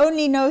 I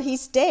only know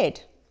he's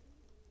dead."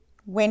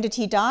 "When did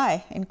he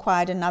die?"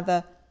 inquired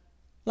another.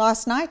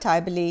 "Last night, I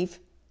believe."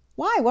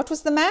 "Why, what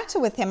was the matter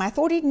with him? I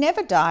thought he'd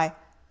never die."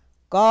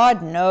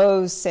 "God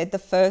knows," said the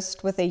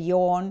first with a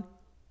yawn.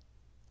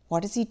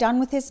 "What has he done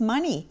with his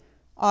money?"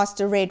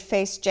 asked a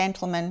red-faced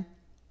gentleman.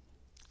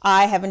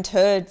 "I haven't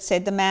heard,"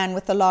 said the man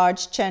with the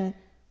large chin.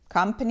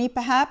 "Company,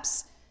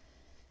 perhaps.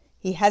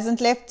 He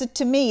hasn't left it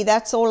to me,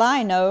 that's all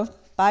I know.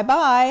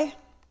 Bye-bye."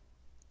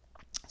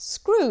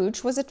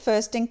 Scrooge was at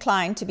first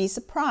inclined to be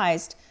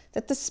surprised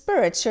that the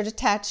spirit should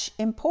attach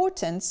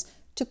importance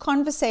to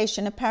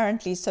conversation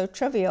apparently so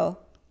trivial.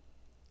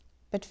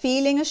 But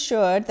feeling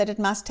assured that it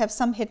must have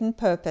some hidden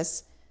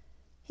purpose,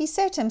 he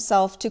set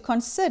himself to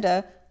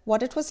consider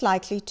what it was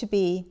likely to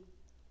be.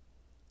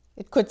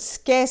 It could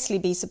scarcely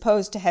be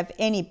supposed to have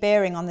any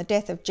bearing on the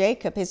death of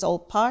Jacob, his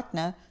old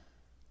partner,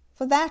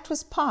 for that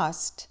was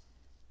past,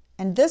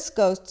 and this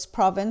ghost's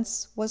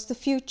province was the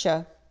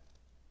future.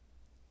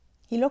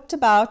 He looked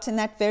about in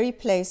that very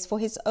place for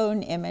his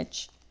own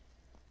image,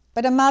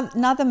 but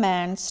another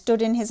man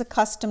stood in his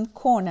accustomed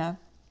corner,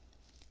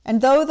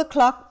 and though the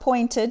clock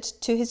pointed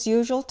to his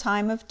usual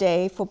time of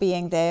day for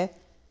being there,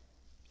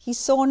 he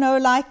saw no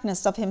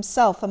likeness of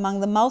himself among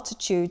the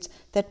multitudes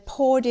that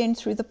poured in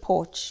through the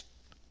porch.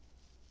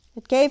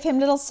 It gave him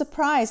little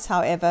surprise,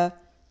 however,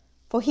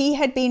 for he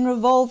had been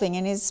revolving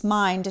in his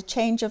mind a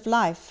change of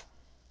life,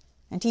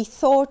 and he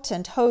thought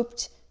and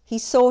hoped he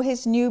saw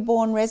his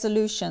newborn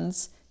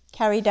resolutions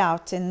carried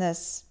out in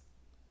this.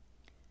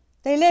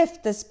 They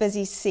left this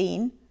busy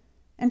scene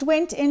and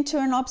went into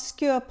an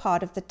obscure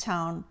part of the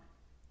town,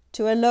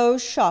 to a low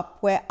shop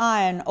where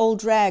iron,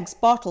 old rags,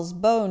 bottles,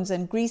 bones,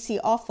 and greasy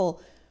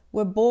offal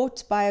were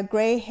bought by a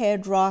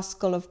grey-haired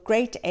rascal of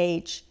great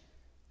age,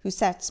 who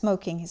sat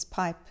smoking his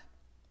pipe.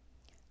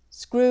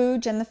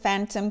 Scrooge and the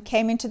phantom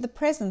came into the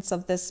presence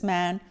of this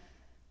man,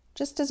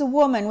 just as a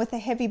woman with a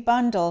heavy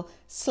bundle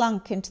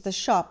slunk into the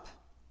shop.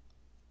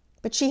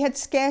 But she had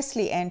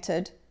scarcely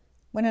entered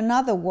when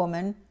another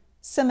woman,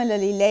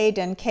 similarly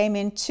laden, came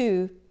in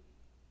too,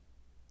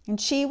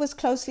 and she was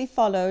closely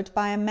followed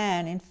by a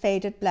man in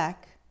faded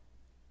black.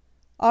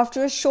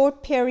 After a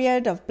short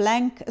period of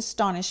blank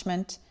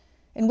astonishment,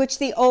 in which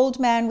the old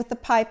man with the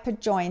pipe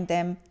had joined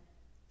them,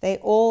 they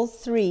all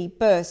three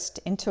burst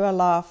into a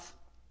laugh.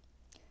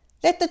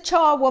 "Let the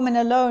charwoman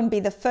alone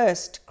be the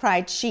first,"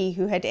 cried she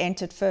who had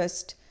entered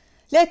first.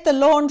 "Let the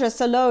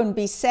laundress alone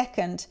be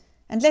second,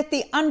 and let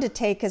the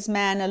undertaker's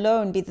man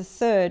alone be the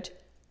third.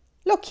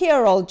 Look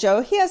here, old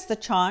Joe, here's the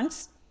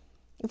chance.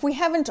 If we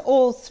haven't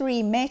all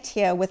three met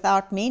here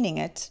without meaning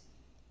it.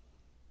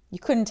 You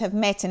couldn't have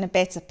met in a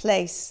better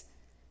place.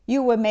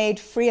 You were made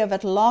free of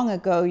it long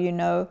ago, you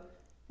know,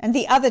 and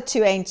the other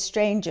two ain't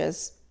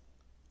strangers.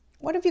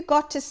 What have you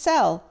got to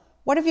sell?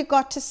 What have you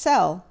got to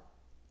sell?"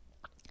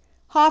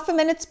 "Half a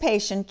minute's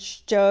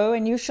patience, Joe,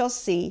 and you shall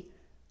see."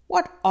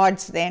 "What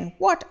odds, then?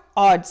 What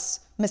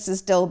odds,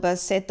 Mrs. Dilber?"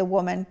 said the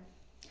woman.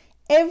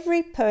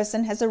 "Every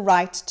person has a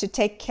right to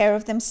take care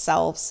of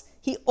themselves.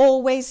 He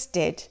always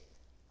did.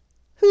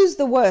 Who's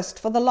the worst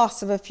for the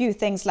loss of a few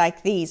things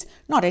like these?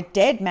 Not a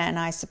dead man,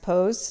 I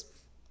suppose."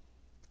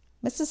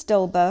 Mrs.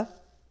 Dilber,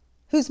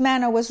 whose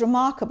manner was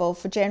remarkable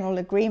for general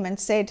agreement,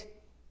 said,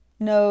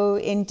 "No,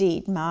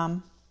 indeed,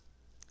 ma'am."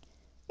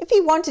 If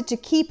he wanted to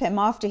keep him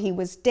after he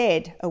was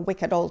dead, a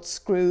wicked old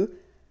screw,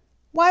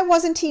 why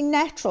wasn't he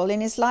natural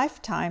in his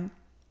lifetime?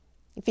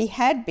 If he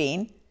had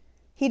been,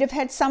 he'd have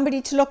had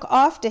somebody to look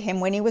after him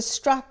when he was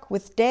struck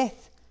with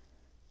death,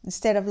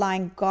 instead of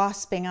lying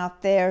gasping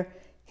out there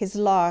his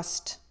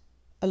last,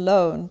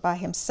 alone by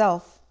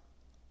himself.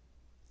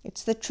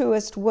 It's the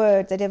truest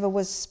word that ever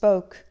was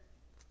spoke.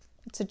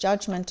 It's a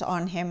judgment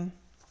on him.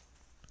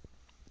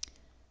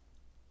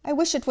 I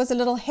wish it was a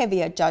little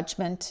heavier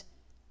judgment,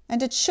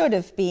 and it should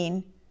have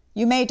been,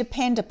 you may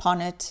depend upon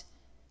it,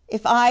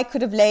 if I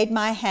could have laid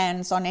my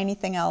hands on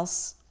anything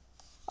else.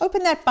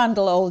 Open that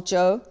bundle, old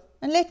Joe,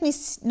 and let me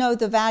know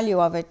the value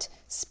of it.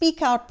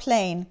 Speak out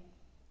plain.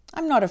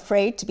 I'm not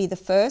afraid to be the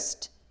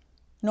first,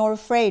 nor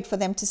afraid for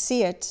them to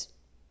see it.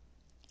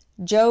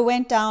 Joe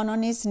went down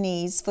on his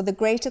knees for the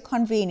greater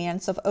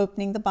convenience of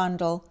opening the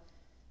bundle,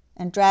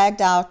 and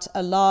dragged out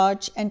a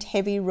large and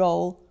heavy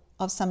roll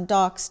of some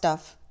dark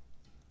stuff.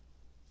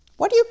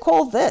 "What do you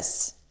call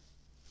this?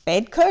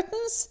 Bed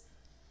curtains?"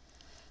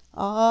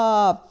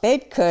 "Ah,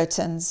 bed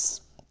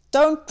curtains.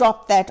 Don't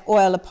drop that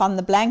oil upon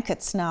the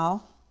blankets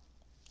now."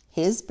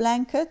 "His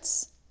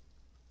blankets?"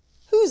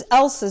 "Whose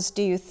else's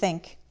do you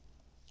think?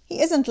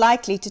 He isn't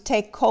likely to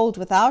take cold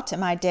without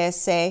him, I dare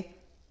say.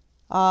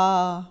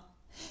 Ah,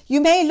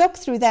 you may look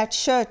through that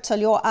shirt till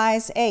your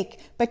eyes ache,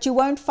 but you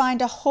won't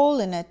find a hole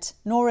in it,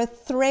 nor a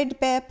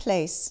threadbare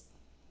place.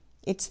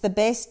 It's the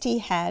best he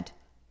had,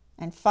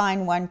 and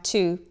fine one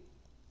too.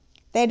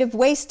 They'd have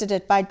wasted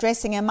it by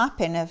dressing him up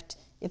in it,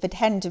 if it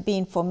hadn't have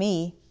been for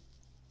me."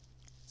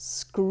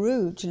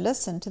 Scrooge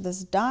listened to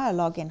this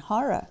dialogue in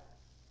horror.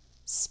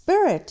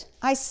 "Spirit,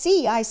 I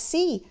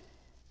see.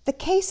 The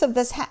case of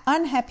this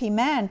unhappy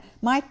man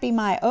might be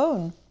my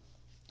own.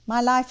 My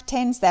life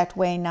tends that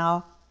way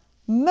now.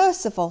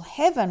 Merciful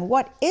heaven,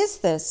 what is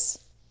this?"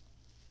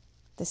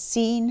 The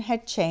scene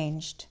had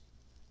changed,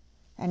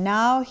 and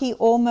now he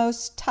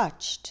almost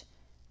touched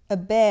a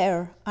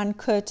bare,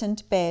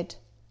 uncurtained bed.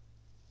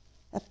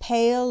 A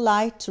pale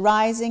light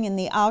rising in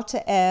the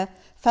outer air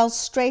fell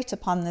straight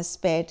upon this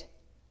bed,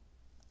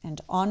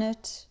 and on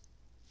it,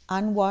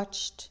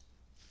 unwatched,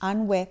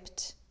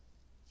 unwept,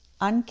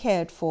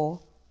 uncared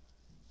for,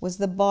 was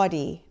the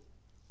body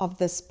of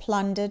this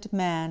plundered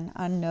man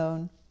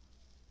unknown.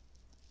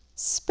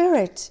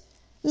 "Spirit,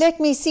 let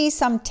me see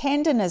some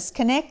tenderness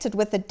connected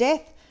with the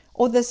death,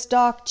 or this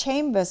dark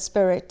chamber,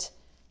 Spirit,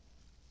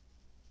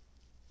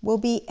 will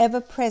be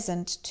ever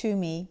present to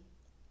me."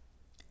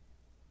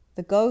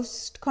 The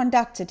ghost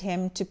conducted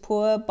him to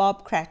poor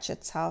Bob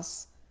Cratchit's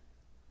house,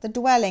 the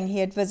dwelling he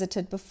had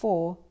visited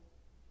before,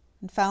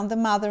 and found the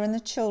mother and the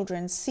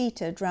children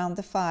seated round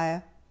the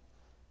fire.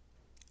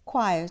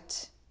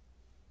 Quiet,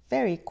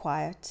 very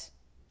quiet.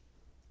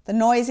 The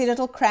noisy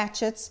little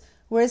Cratchits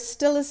were as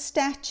still as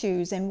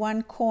statues in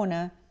one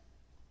corner,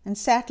 and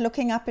sat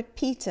looking up at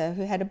Peter,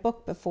 who had a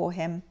book before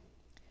him.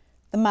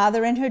 The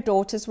mother and her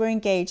daughters were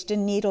engaged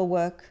in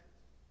needlework,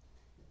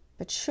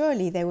 but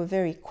surely they were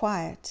very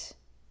quiet.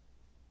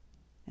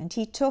 And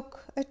he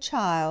took a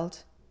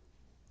child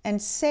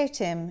and set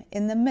him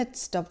in the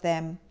midst of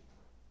them.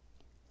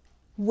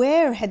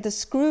 Where had the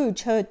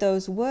Scrooge heard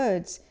those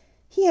words?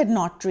 He had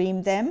not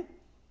dreamed them.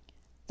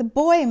 The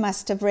boy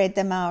must have read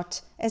them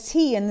out as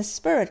he and the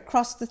Spirit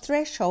crossed the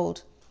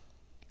threshold.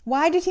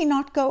 Why did he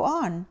not go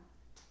on?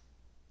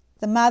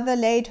 The mother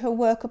laid her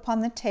work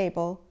upon the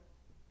table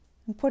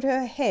and put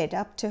her head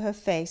up to her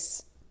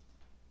face.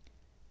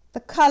 "The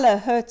colour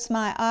hurts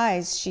my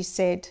eyes," she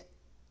said.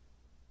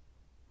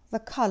 The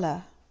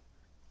colour.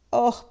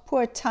 Oh,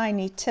 poor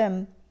Tiny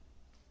Tim.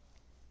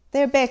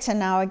 They're better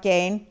now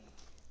again.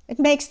 It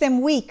makes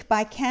them weak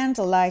by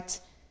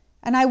candlelight,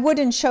 and I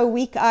wouldn't show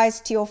weak eyes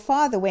to your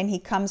father when he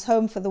comes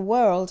home for the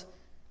world.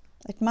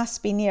 It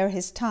must be near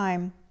his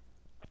time."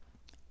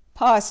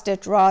 "Past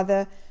it,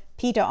 rather,"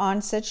 Peter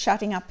answered,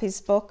 shutting up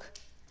his book.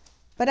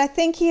 "But I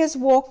think he has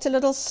walked a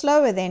little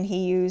slower than he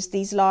used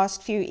these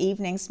last few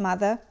evenings,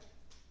 Mother.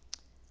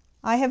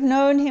 I have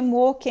known him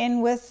walk in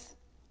with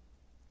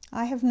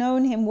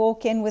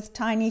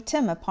Tiny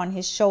Tim upon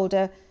his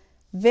shoulder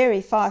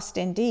very fast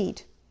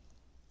indeed."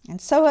 "And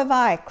so have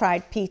I,"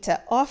 cried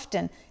Peter,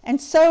 "often."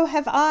 "And so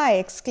have I,"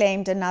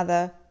 exclaimed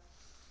another.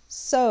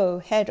 So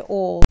had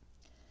all.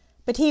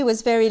 But he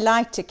was very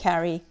light to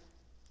carry,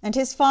 and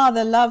his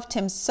father loved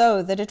him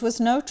so that it was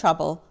no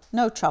trouble.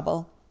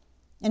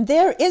 "And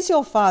there is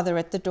your father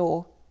at the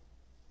door."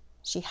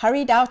 She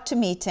hurried out to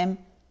meet him,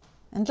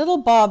 and little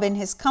Bob in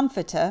his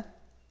comforter,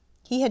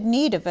 he had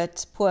need of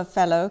it, poor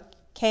fellow,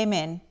 came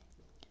in.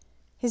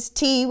 His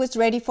tea was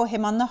ready for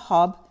him on the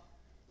hob,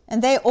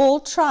 and they all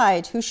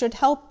tried who should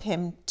help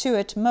him to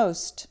it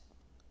most.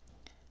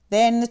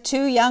 Then the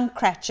two young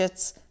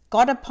Cratchits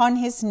got upon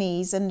his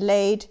knees and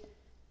laid,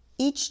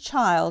 each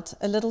child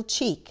a little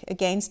cheek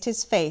against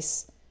his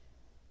face,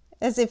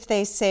 as if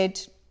they said,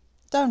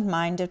 "Don't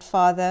mind it,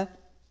 father,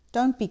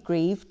 don't be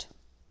grieved."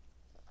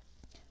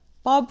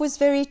 Bob was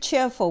very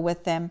cheerful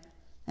with them,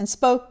 and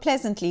spoke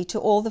pleasantly to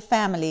all the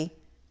family.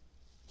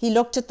 He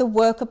looked at the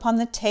work upon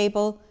the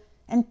table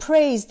and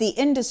praised the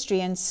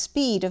industry and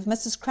speed of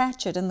Mrs.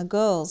 Cratchit and the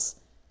girls.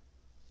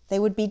 They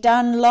would be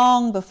done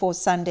long before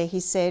Sunday, he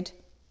said.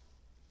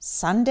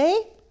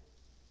 Sunday?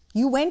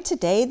 You went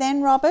today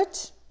then,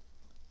 Robert?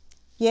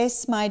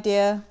 Yes, my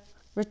dear,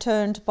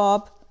 returned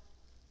Bob.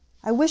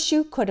 I wish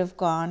you could have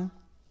gone.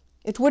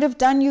 It would have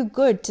done you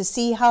good to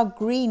see how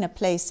green a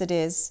place it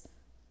is.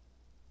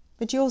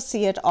 But you'll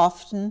see it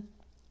often.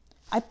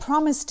 I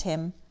promised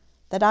him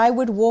that I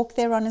would walk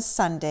there on a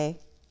Sunday.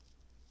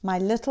 My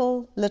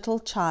little, little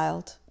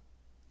child,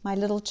 my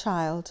little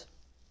child.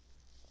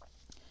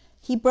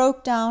 He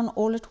broke down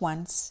all at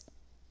once.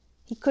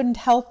 He couldn't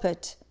help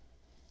it.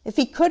 If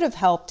he could have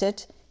helped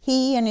it,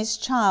 he and his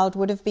child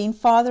would have been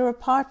farther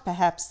apart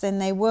perhaps than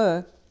they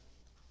were.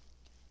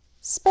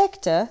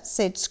 Spectre,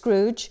 said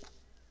Scrooge,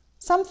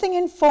 something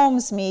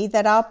informs me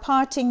that our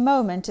parting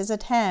moment is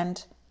at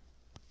hand.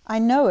 I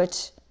know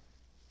it,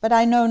 but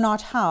I know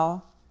not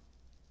how.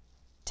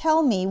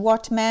 Tell me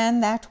what man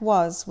that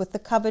was with the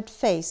covered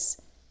face,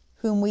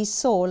 whom we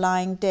saw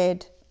lying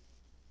dead.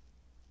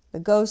 The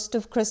ghost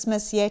of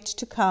Christmas yet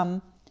to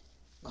come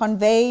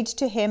conveyed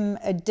to him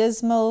a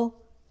dismal,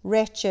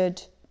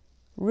 wretched,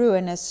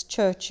 ruinous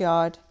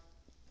churchyard.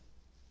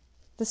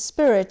 The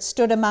spirit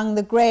stood among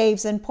the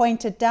graves and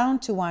pointed down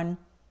to one.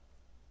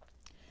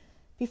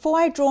 Before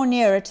I draw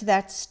nearer to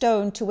that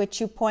stone to which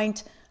you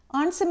point,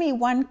 answer me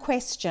one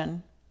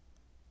question.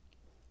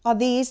 Are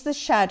these the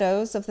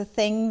shadows of the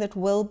thing that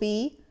will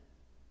be,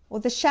 or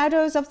the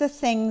shadows of the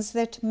things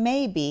that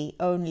may be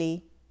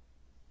only?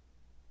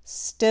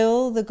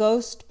 Still the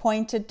ghost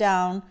pointed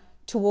down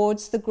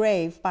towards the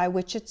grave by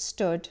which it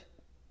stood.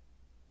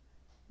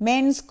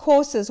 Men's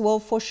courses will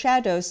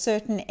foreshadow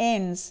certain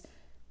ends,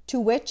 to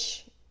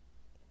which,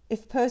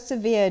 if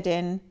persevered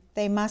in,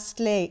 they must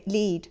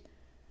lead.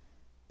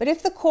 But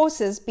if the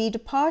courses be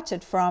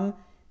departed from,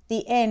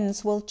 the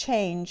ends will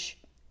change.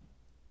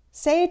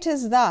 Say it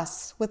is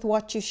thus with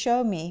what you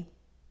show me.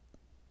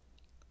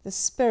 The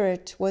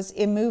spirit was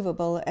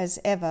immovable as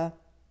ever.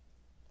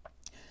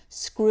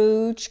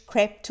 Scrooge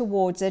crept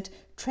towards it,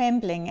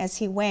 trembling as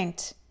he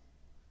went,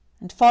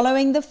 and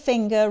following the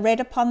finger read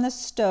upon the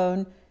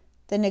stone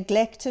the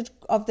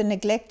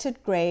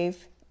neglected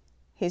grave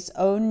his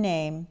own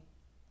name,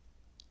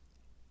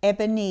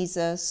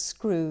 Ebenezer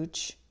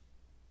Scrooge.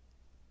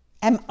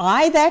 Am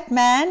I that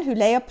man who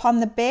lay upon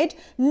the bed?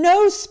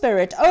 No,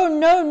 spirit, oh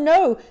no,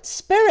 no,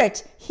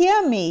 spirit,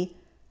 hear me.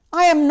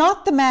 I am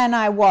not the man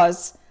I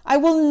was. I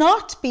will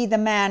not be the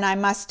man I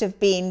must have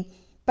been,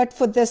 but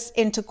for this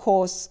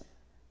intercourse.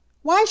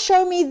 Why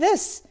show me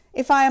this,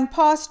 if I am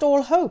past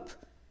all hope?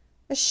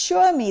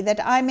 Assure me that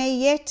I may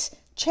yet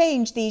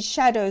change these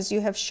shadows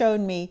you have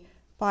shown me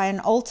by an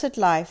altered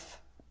life.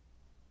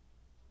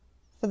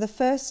 For the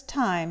first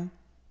time,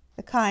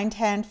 the kind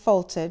hand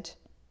faltered.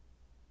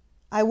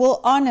 I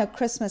will honor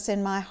Christmas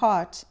in my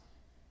heart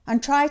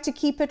and try to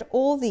keep it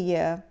all the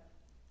year.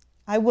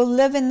 I will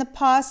live in the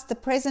past, the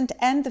present,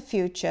 and the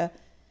future.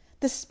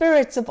 The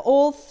spirits of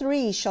all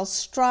three shall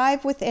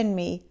strive within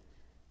me.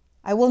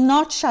 I will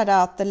not shut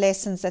out the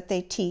lessons that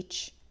they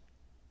teach.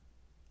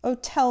 Oh,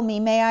 tell me,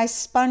 may I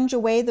sponge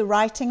away the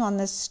writing on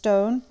this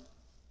stone?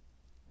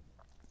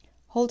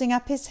 Holding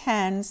up his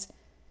hands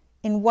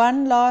in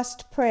one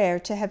last prayer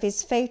to have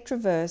his fate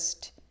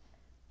reversed,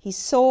 he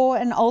saw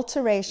an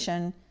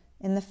alteration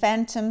in the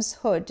phantom's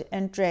hood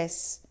and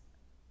dress.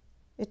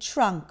 It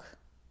shrunk,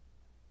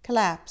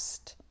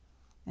 collapsed,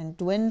 and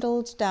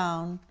dwindled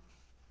down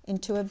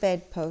into a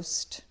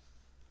bedpost.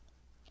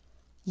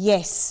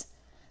 Yes,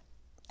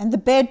 and the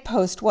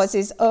bedpost was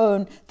his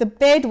own, the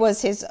bed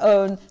was his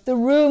own, the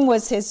room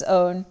was his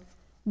own.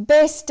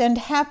 Best and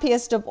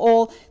happiest of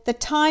all, the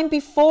time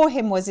before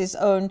him was his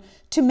own,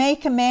 to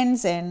make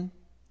amends in.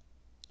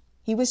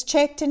 He was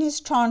checked in his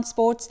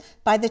transports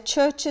by the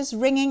churches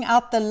ringing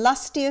out the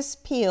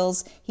lustiest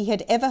peals he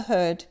had ever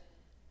heard.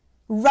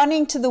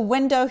 Running to the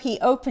window, he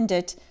opened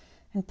it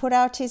and put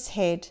out his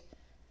head.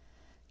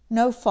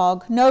 No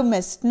fog, no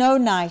mist, no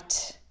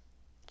night.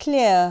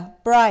 Clear,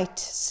 bright,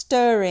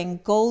 stirring,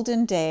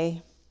 golden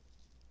day.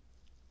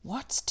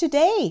 What's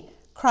today?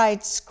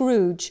 Cried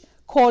Scrooge,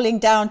 calling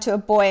down to a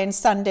boy in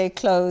Sunday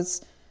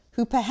clothes,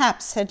 who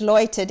perhaps had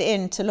loitered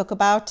in to look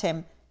about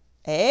him.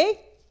 Eh?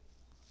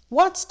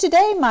 What's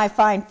today, my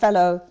fine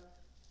fellow?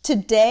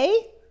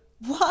 Today?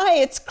 Why,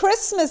 it's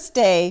Christmas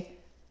Day.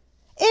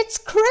 It's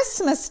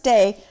Christmas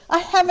Day. I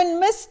haven't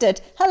missed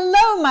it.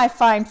 Hello, my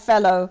fine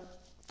fellow.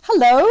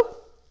 Hello.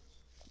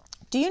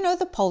 Do you know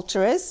the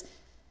poulterers?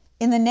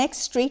 In the next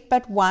street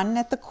but one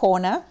at the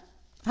corner?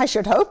 I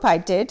should hope I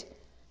did.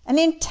 An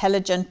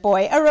intelligent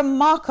boy, a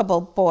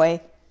remarkable boy.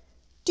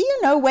 Do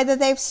you know whether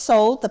they've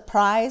sold the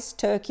prize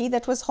turkey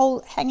that was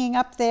hanging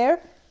up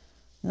there?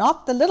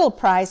 Not the little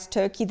prize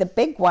turkey, the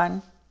big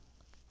one.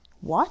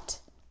 What?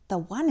 The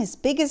one as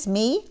big as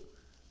me?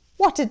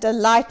 What a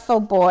delightful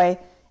boy.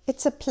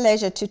 It's a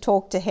pleasure to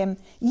talk to him.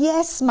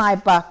 Yes, my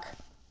buck.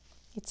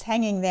 It's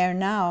hanging there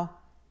now.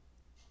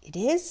 It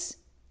is?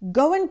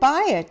 Go and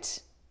buy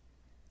it.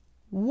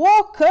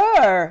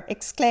 "Walker!"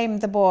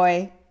 exclaimed the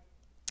boy.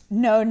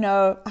 "No,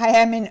 no, I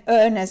am in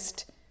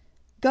earnest.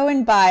 Go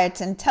and buy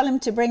it, and tell him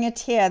to bring it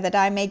here, that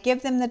I may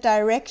give them the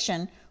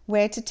direction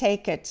where to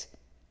take it.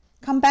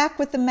 Come back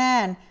with the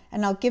man,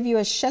 and I'll give you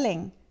a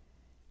shilling.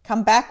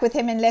 Come back with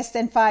him in less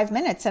than 5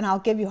 minutes, and I'll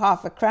give you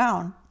half a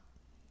crown."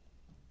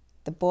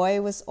 The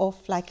boy was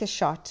off like a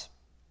shot.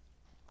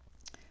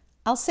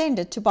 "I'll send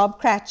it to Bob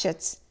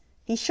Cratchit's.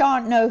 He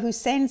shan't know who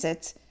sends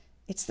it.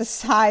 It's the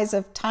size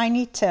of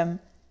Tiny Tim.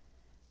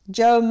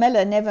 Joe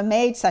Miller never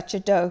made such a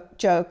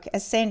joke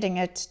as sending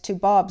it to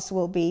Bob's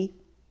will be."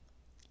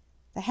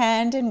 The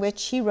hand in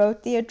which he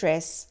wrote the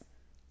address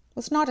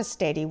was not a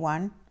steady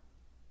one,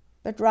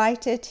 but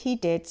write it he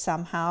did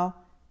somehow,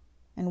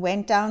 and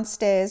went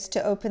downstairs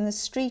to open the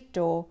street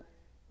door,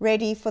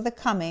 ready for the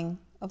coming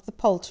of the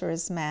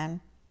poulterer's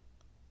man.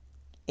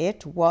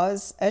 It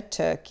was a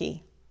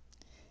turkey.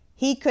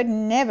 He could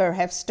never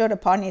have stood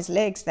upon his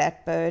legs,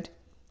 that bird.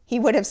 He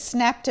would have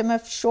snapped him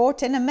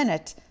short in a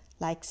minute,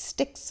 like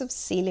sticks of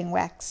sealing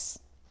wax.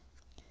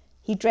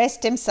 He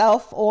dressed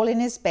himself all in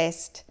his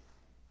best,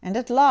 and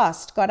at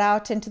last got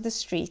out into the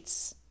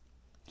streets.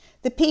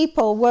 The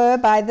people were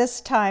by this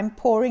time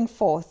pouring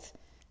forth,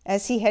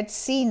 as he had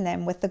seen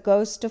them with the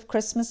ghost of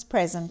Christmas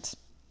present.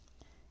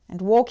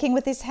 And walking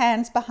with his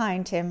hands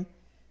behind him,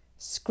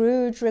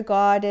 Scrooge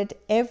regarded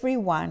every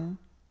one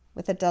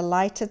with a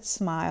delighted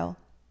smile.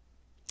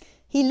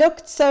 He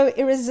looked so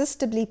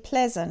irresistibly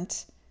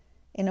pleasant,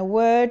 in a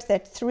word,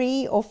 that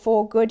 3 or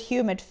 4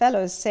 good-humoured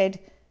fellows said,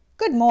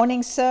 "Good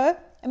morning, sir,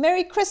 a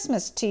Merry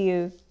Christmas to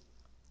you."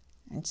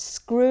 And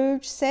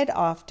Scrooge said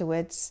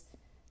afterwards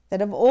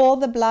that of all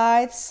the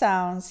blithe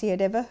sounds he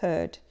had ever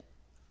heard,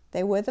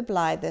 they were the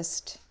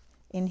blithest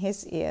in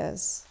his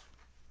ears.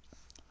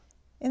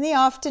 In the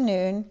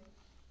afternoon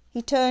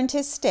he turned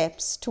his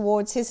steps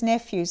towards his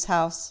nephew's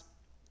house.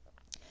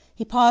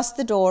 He passed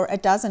the door a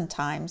dozen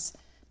times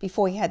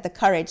before he had the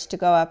courage to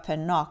go up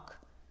and knock,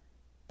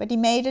 but he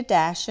made a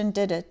dash and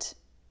did it.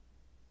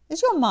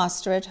 "Is your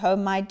master at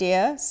home, my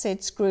dear?"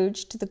 said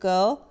Scrooge to the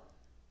girl.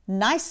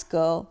 "Nice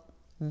girl,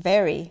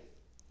 very."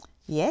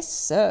 "Yes,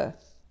 sir."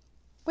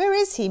 "Where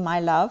is he,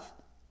 my love?"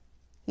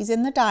 "He's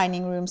in the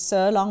dining room,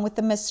 sir, along with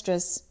the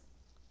mistress."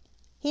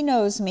 "He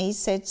knows me,"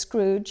 said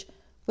Scrooge,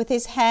 with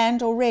his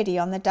hand already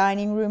on the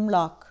dining room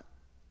lock.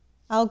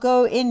 "I'll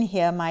go in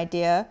here, my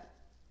dear."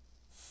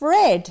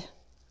 "Fred!"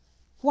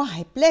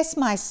 "Why, bless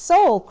my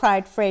soul!"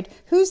 cried Fred.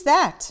 "Who's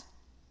that?"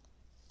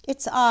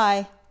 "It's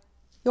I,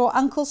 your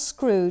Uncle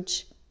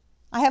Scrooge.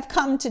 I have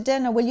come to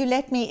dinner. Will you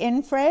let me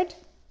in, Fred?"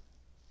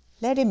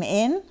 "Let him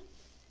in?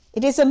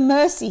 It is a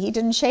mercy he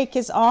didn't shake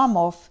his arm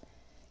off.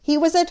 He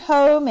was at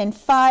home in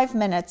 5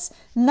 minutes.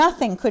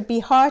 Nothing could be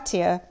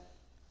heartier.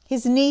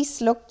 His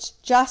niece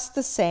looked just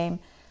the same.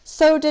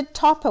 So did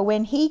Topper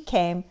when he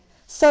came.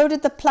 So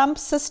did the plump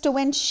sister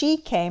when she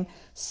came.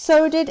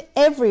 So did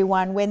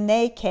everyone when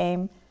they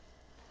came.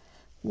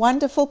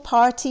 Wonderful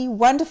party,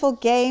 wonderful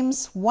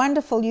games,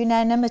 wonderful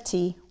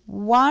unanimity,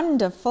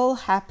 wonderful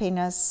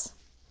happiness."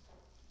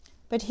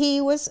 But he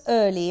was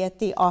early at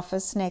the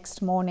office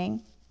next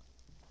morning.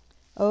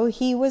 Oh,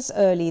 he was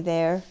early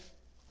there.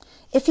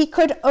 If he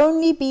could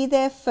only be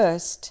there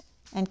first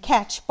and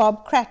catch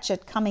Bob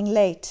Cratchit coming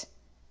late,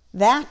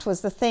 that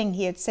was the thing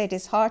he had set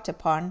his heart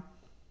upon.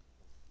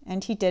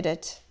 And he did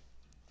it.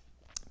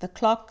 The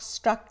clock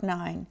struck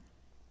 9.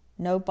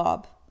 No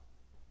Bob.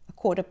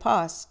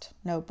 1:15,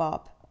 no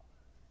Bob.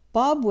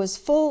 Bob was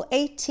full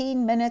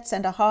 18 minutes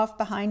and a half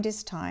behind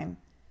his time.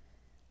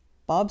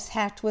 Bob's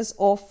hat was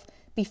off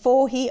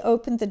before he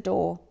opened the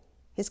door,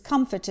 his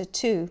comforter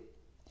too.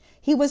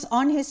 He was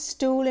on his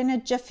stool in a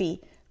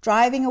jiffy,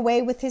 driving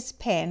away with his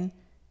pen,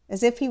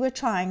 as if he were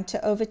trying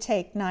to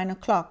overtake 9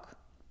 o'clock.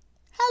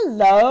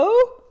 "Hello!"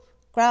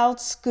 growled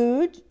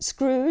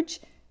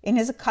Scrooge, in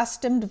his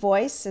accustomed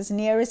voice, as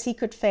near as he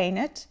could feign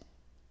it.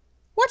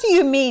 "What do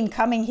you mean,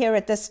 coming here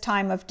at this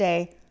time of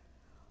day?"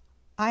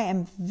 "I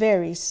am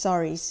very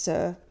sorry,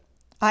 sir.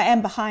 I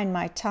am behind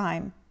my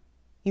time."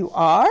 "You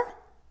are?"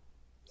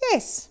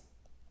 "Yes,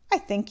 I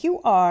think you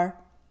are."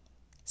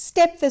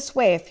 "Step this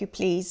way, if you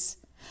please."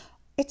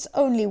 "It's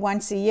only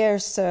once a year,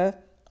 sir.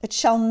 It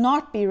shall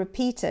not be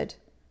repeated.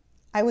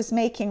 I was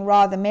making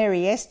rather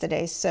merry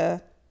yesterday,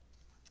 sir.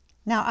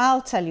 Now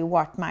I'll tell you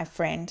what, my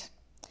friend.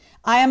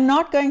 I am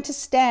not going to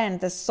stand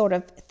this sort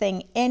of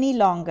thing any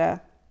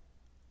longer.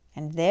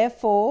 And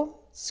therefore,"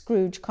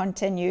 Scrooge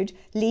continued,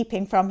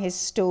 leaping from his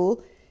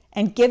stool,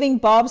 and giving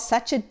Bob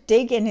such a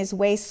dig in his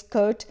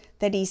waistcoat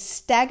that he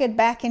staggered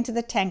back into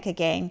the tank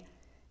again,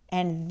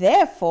 "and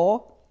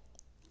therefore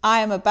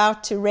I am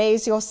about to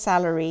raise your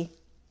salary."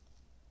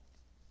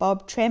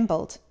 Bob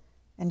trembled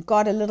and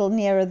got a little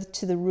nearer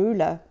to the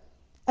ruler.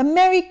 "A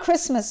Merry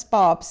Christmas,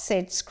 Bob,"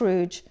 said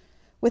Scrooge,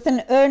 with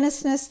an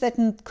earnestness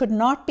that could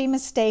not be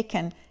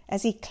mistaken,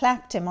 as he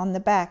clapped him on the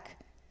back.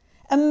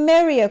 "A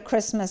merrier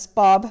Christmas,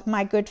 Bob,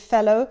 my good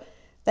fellow,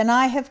 than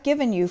I have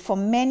given you for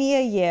many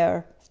a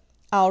year.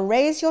 I'll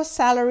raise your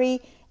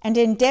salary and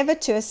endeavour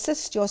to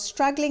assist your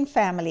struggling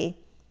family.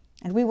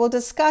 and we will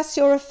discuss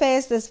your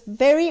affairs this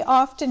very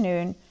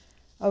afternoon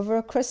over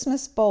a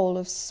Christmas bowl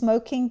of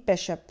smoking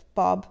bishop,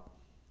 Bob.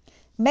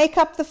 Make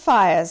up the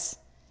fires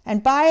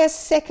and buy a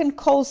second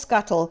coal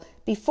scuttle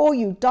before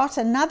you dot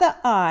another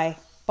I,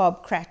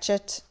 Bob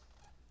Cratchit."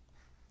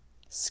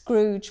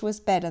 Scrooge was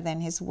better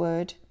than his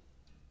word.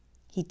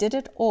 He did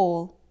it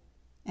all,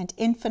 and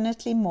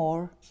infinitely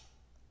more.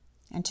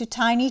 And to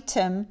Tiny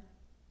Tim,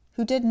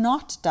 who did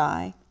not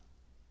die,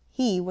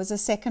 he was a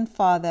second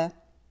father.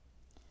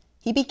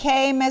 He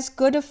became as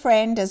good a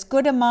friend, as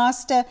good a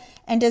master,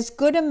 and as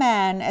good a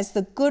man as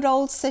the good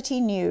old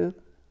city knew,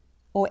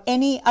 or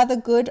any other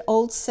good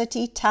old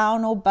city,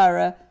 town, or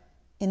borough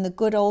in the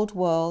good old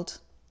world.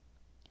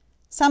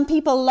 Some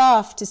people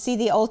laughed to see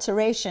the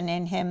alteration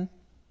in him,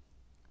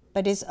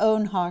 but his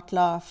own heart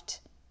laughed,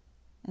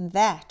 and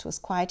that was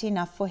quite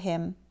enough for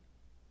him.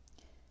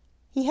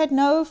 He had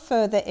no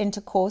further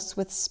intercourse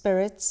with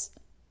spirits,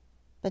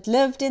 but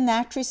lived in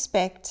that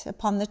respect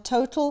upon the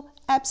total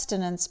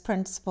abstinence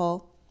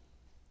principle,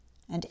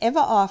 and ever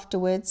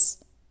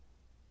afterwards,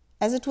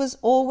 as it was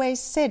always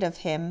said of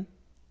him,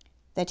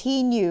 that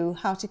he knew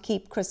how to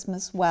keep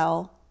Christmas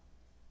well,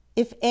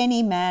 if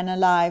any man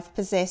alive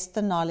possessed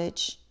the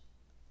knowledge.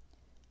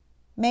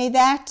 May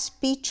that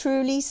be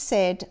truly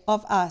said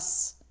of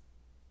us,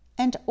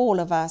 and all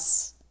of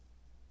us.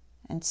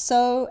 And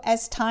so,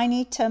 as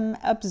Tiny Tim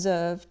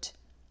observed,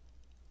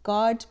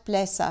 God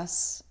bless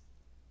us,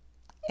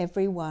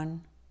 every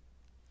one.